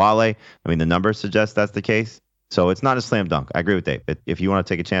Dario Ogunbowale? I mean, the numbers suggest that's the case. So it's not a slam dunk. I agree with Dave. If you want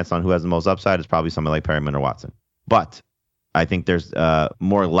to take a chance on who has the most upside, it's probably somebody like Perriman or Watson. But I think there's a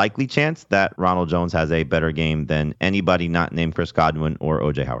more likely chance that Ronald Jones has a better game than anybody not named Chris Godwin or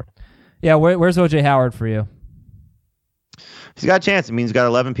O.J. Howard. Yeah, where's O.J. Howard for you? He's got a chance. I mean, he's got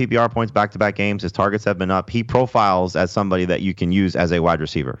 11 PPR points back-to-back games. His targets have been up. He profiles as somebody that you can use as a wide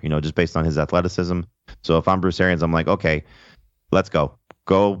receiver, just based on his athleticism. So if I'm Bruce Arians, I'm like, okay, let's go.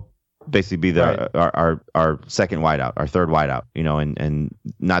 Go basically be our second wideout, our third wideout, and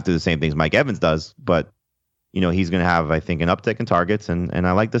not do the same things Mike Evans does, but he's going to have, I think, an uptick in targets, and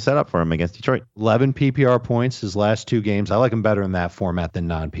I like the setup for him against Detroit. 11 PPR points his last 2 games. I like him better in that format than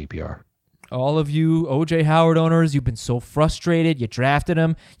non-PPR. All of you O.J. Howard owners, you've been so frustrated. You drafted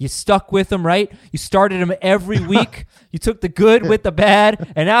him. You stuck with him, right? You started him every week. You took the good with the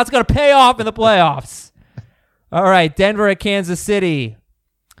bad, and now it's going to pay off in the playoffs. All right, Denver at Kansas City.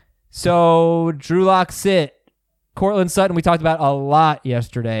 So Drew Lock sit. Cortland Sutton, we talked about a lot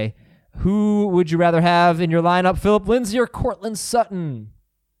yesterday. Who would you rather have in your lineup, Philip Lindsay or Cortland Sutton?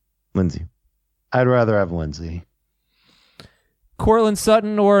 Lindsay. I'd rather have Lindsay. Cortland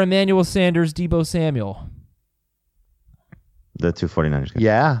Sutton or Emmanuel Sanders, Deebo Samuel? The 2 49ers guys.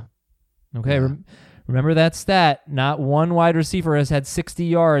 Yeah. Okay, remember that stat. Not one wide receiver has had 60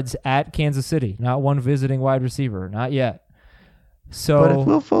 yards at Kansas City. Not one visiting wide receiver. Not yet. So, but if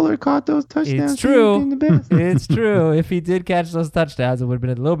Will Fuller caught those touchdowns, it's true. he'd be the best. It's true. If he did catch those touchdowns, it would have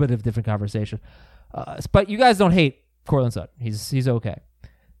been a little bit of a different conversation. But you guys don't hate Cortland Sutton. He's okay.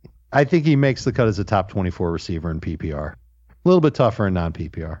 I think he makes the cut as a top 24 receiver in PPR. A little bit tougher in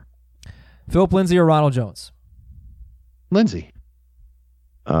non-PPR. Philip Lindsay or Ronald Jones? Lindsay.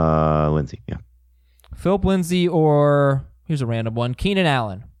 Lindsay, yeah. Philip Lindsay or, here's a random one, Keenan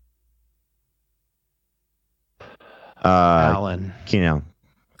Allen? Allen. Keenan Allen.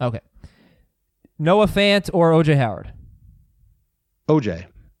 Okay. Noah Fant or O.J. Howard? OJ.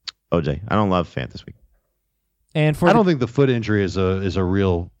 OJ. I don't love Fant this week. And I don't think the foot injury is a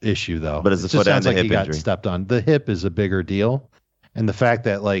real issue though. But it's the foot and the like hip he injury. got stepped on. The hip is a bigger deal, and the fact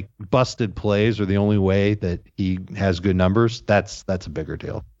that like busted plays are the only way that he has good numbers. That's a bigger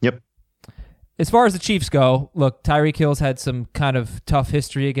deal. Yep. As far as the Chiefs go, look, Tyreek Hill's had some kind of tough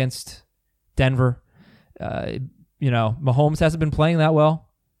history against Denver. Mahomes hasn't been playing that well.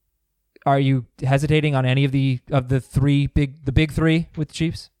 Are you hesitating on any of the big 3 with the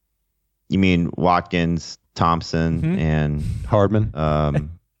Chiefs? You mean Watkins, Thompson, and Hardman,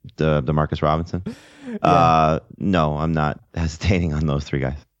 the Marcus Robinson? Yeah. No, I'm not hesitating on those 3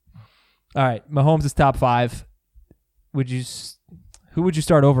 guys. All right, Mahomes is top 5. Who would you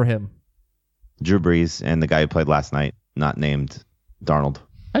start over him? Drew Brees and the guy who played last night, not named Darnold.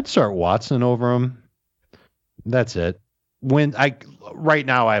 I'd start Watson over him. That's it. Right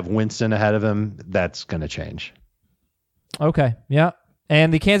now I have Winston ahead of him. That's going to change. Okay, yeah.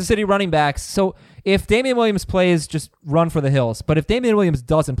 And the Kansas City running backs. So if Damian Williams plays, just run for the hills. But if Damian Williams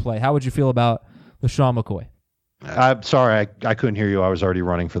doesn't play, how would you feel about LeSean McCoy? I'm sorry, I couldn't hear you. I was already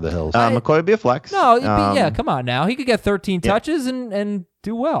running for the hills. McCoy would be a flex. No, come on now. He could get 13 touches and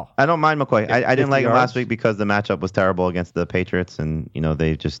do well. I don't mind McCoy. I didn't like him yards. last week because the matchup was terrible against the Patriots, and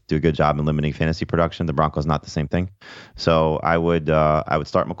they just do a good job in limiting fantasy production. The Broncos not the same thing, so I would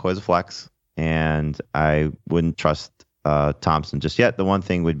start McCoy as a flex, and I wouldn't trust Thompson just yet. The one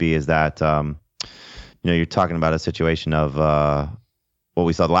thing would be is that you're talking about a situation of what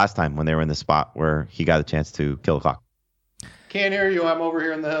we saw the last time when they were in the spot where he got a chance to kill the clock. Can't hear you. I'm over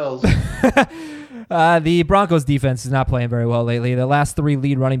here in the hills. The Broncos defense is not playing very well lately. The last 3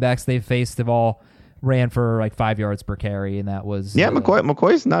 lead running backs they've faced have all ran for like 5 yards per carry, and that was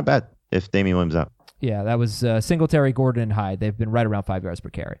McCoy's not bad if Damian Williams out. Yeah, that was Singletary, Gordon, and Hyde. They've been right around 5 yards per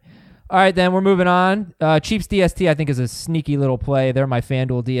carry. All right, then we're moving on. Chiefs DST, I think, is a sneaky little play. They're my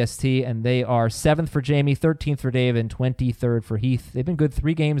FanDuel DST, and they are 7th for Jamie, 13th for Dave, and 23rd for Heath. They've been good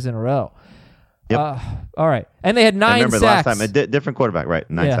 3 games in a row. Yep. All right. And they had 9 remember sacks. last time, different quarterback, right?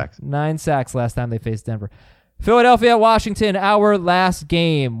 9 sacks. 9 sacks last time they faced Denver. Philadelphia, Washington, our last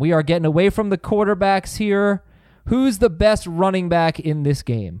game. We are getting away from the quarterbacks here. Who's the best running back in this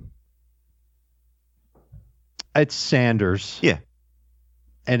game? It's Sanders. Yeah.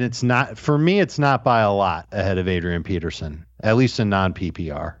 And it's not, for me, it's not by a lot ahead of Adrian Peterson, at least in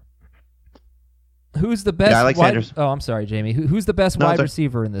non-PPR. Who's the best? Yeah, I like Sanders. Oh, I'm sorry, Jamie. Who's the best wide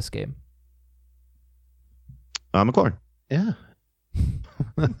receiver in this game? McLaurin. Yeah.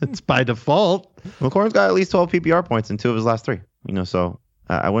 It's by default. McLaurin's got at least 12 PPR points in 2 of his last 3. So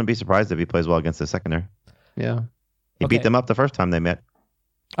I wouldn't be surprised if he plays well against the secondary. Yeah. He beat them up the first time they met.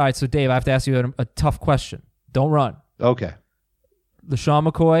 All right, so Dave, I have to ask you a tough question. Don't run. Okay. LeSean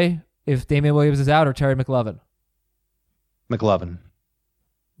McCoy, if Damian Williams is out, or Terry McLovin? McLovin.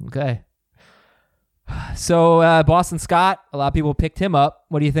 Okay. So Boston Scott, a lot of people picked him up.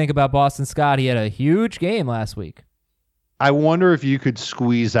 What do you think about Boston Scott? He had a huge game last week. I wonder if you could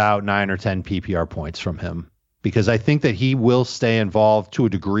squeeze out 9 or 10 PPR points from him, because I think that he will stay involved to a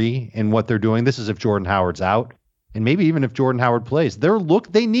degree in what they're doing. This is if Jordan Howard's out, and maybe even if Jordan Howard plays.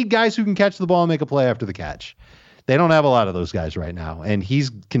 They need guys who can catch the ball and make a play after the catch. They don't have a lot of those guys right now, and he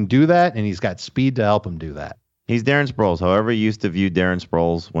can do that, and he's got speed to help him do that. He's Darren Sproles. However you used to view Darren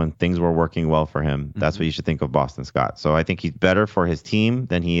Sproles when things were working well for him, that's what you should think of Boston Scott. So I think he's better for his team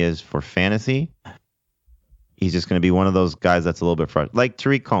than he is for fantasy. He's just going to be one of those guys that's a little bit frustrated. Like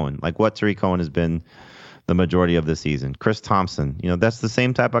Tariq Cohen, like what Tariq Cohen has been the majority of the season. Chris Thompson, that's the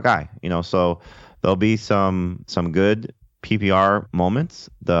same type of guy. So there'll be some good PPR moments.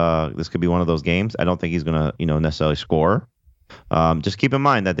 This could be one of those games. I don't think he's going to necessarily score. Just keep in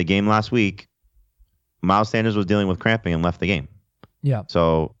mind that the game last week, Miles Sanders was dealing with cramping and left the game. Yeah.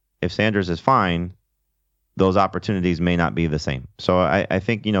 So if Sanders is fine, those opportunities may not be the same. So I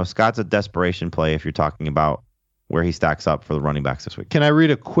think Scott's a desperation play if you're talking about where he stacks up for the running backs this week. Can I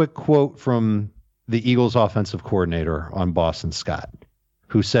read a quick quote from the Eagles offensive coordinator on Boston Scott,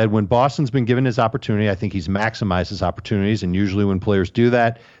 who said, when Boston's been given his opportunity, I think he's maximized his opportunities. And usually when players do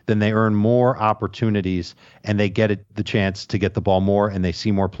that, then they earn more opportunities and they get the chance to get the ball more and they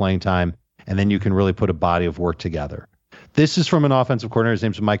see more playing time. And then you can really put a body of work together. This is from an offensive coordinator. His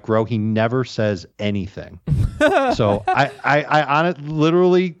name's Mike Groh. He never says anything. So I on it,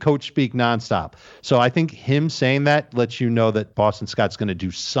 literally coach speak nonstop. So I think him saying that lets you know that Boston Scott's going to do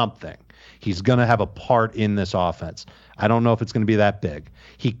something. He's going to have a part in this offense. I don't know if it's going to be that big.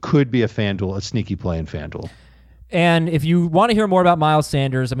 He could be a sneaky play in FanDuel. And if you want to hear more about Miles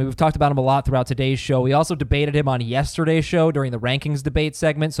Sanders, we've talked about him a lot throughout today's show. We also debated him on yesterday's show during the rankings debate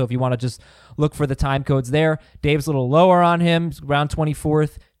segment. So if you want to just look for the time codes there, Dave's a little lower on him, around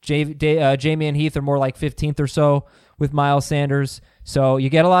 24th. Jamie and Heath are more like 15th or so with Miles Sanders. So you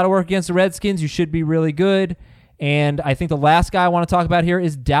get a lot of work against the Redskins. You should be really good. And I think the last guy I want to talk about here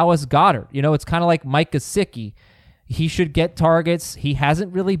is Dallas Goedert. It's kind of like Mike Gesicki. He should get targets. He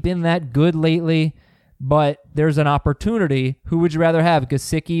hasn't really been that good lately. But there's an opportunity. Who would you rather have,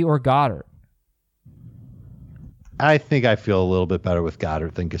 Gesicki or Goddard? I think I feel a little bit better with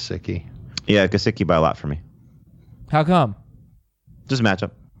Goddard than Gesicki. Yeah, Gesicki by a lot for me. How come? Just matchup.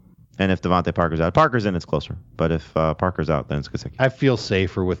 And if Devontae Parker's out, Parker's in, it's closer. But if Parker's out, then it's Gesicki. I feel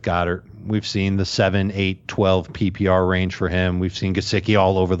safer with Goddard. We've seen the 7, 8, 12 PPR range for him. We've seen Gesicki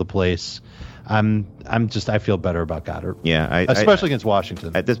all over the place. I feel better about Goddard. Yeah, especially against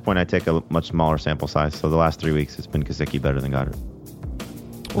Washington. At this point, I take a much smaller sample size. So the last 3 weeks, it's been Gesicki better than Goddard.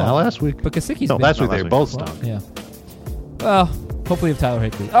 Well, last week. But Gesicki's no, last week they were both stunk. Yeah. Well, hopefully with Tyler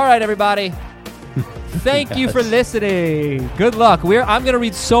Higbee. All right, everybody. Thank you for listening. Good luck. I'm going to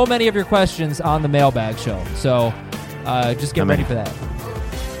read so many of your questions on the mailbag show. So just get ready for that.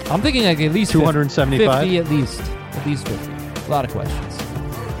 I'm thinking like at least 275. 50 at least 50. A lot of questions.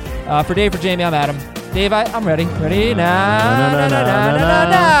 For Dave, for Jamie, I'm Adam. Dave, I'm ready. Ready? Na.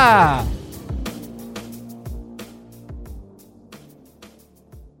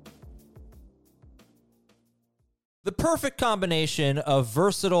 The perfect combination of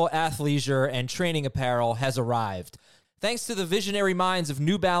versatile athleisure and training apparel has arrived. Thanks to the visionary minds of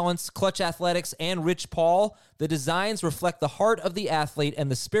New Balance, Clutch Athletics, and Rich Paul, the designs reflect the heart of the athlete and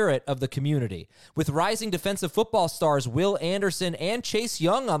the spirit of the community. With rising defensive football stars Will Anderson and Chase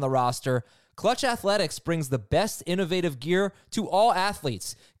Young on the roster, Clutch Athletics brings the best innovative gear to all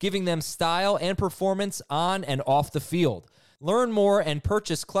athletes, giving them style and performance on and off the field. Learn more and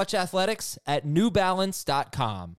purchase Clutch Athletics at newbalance.com.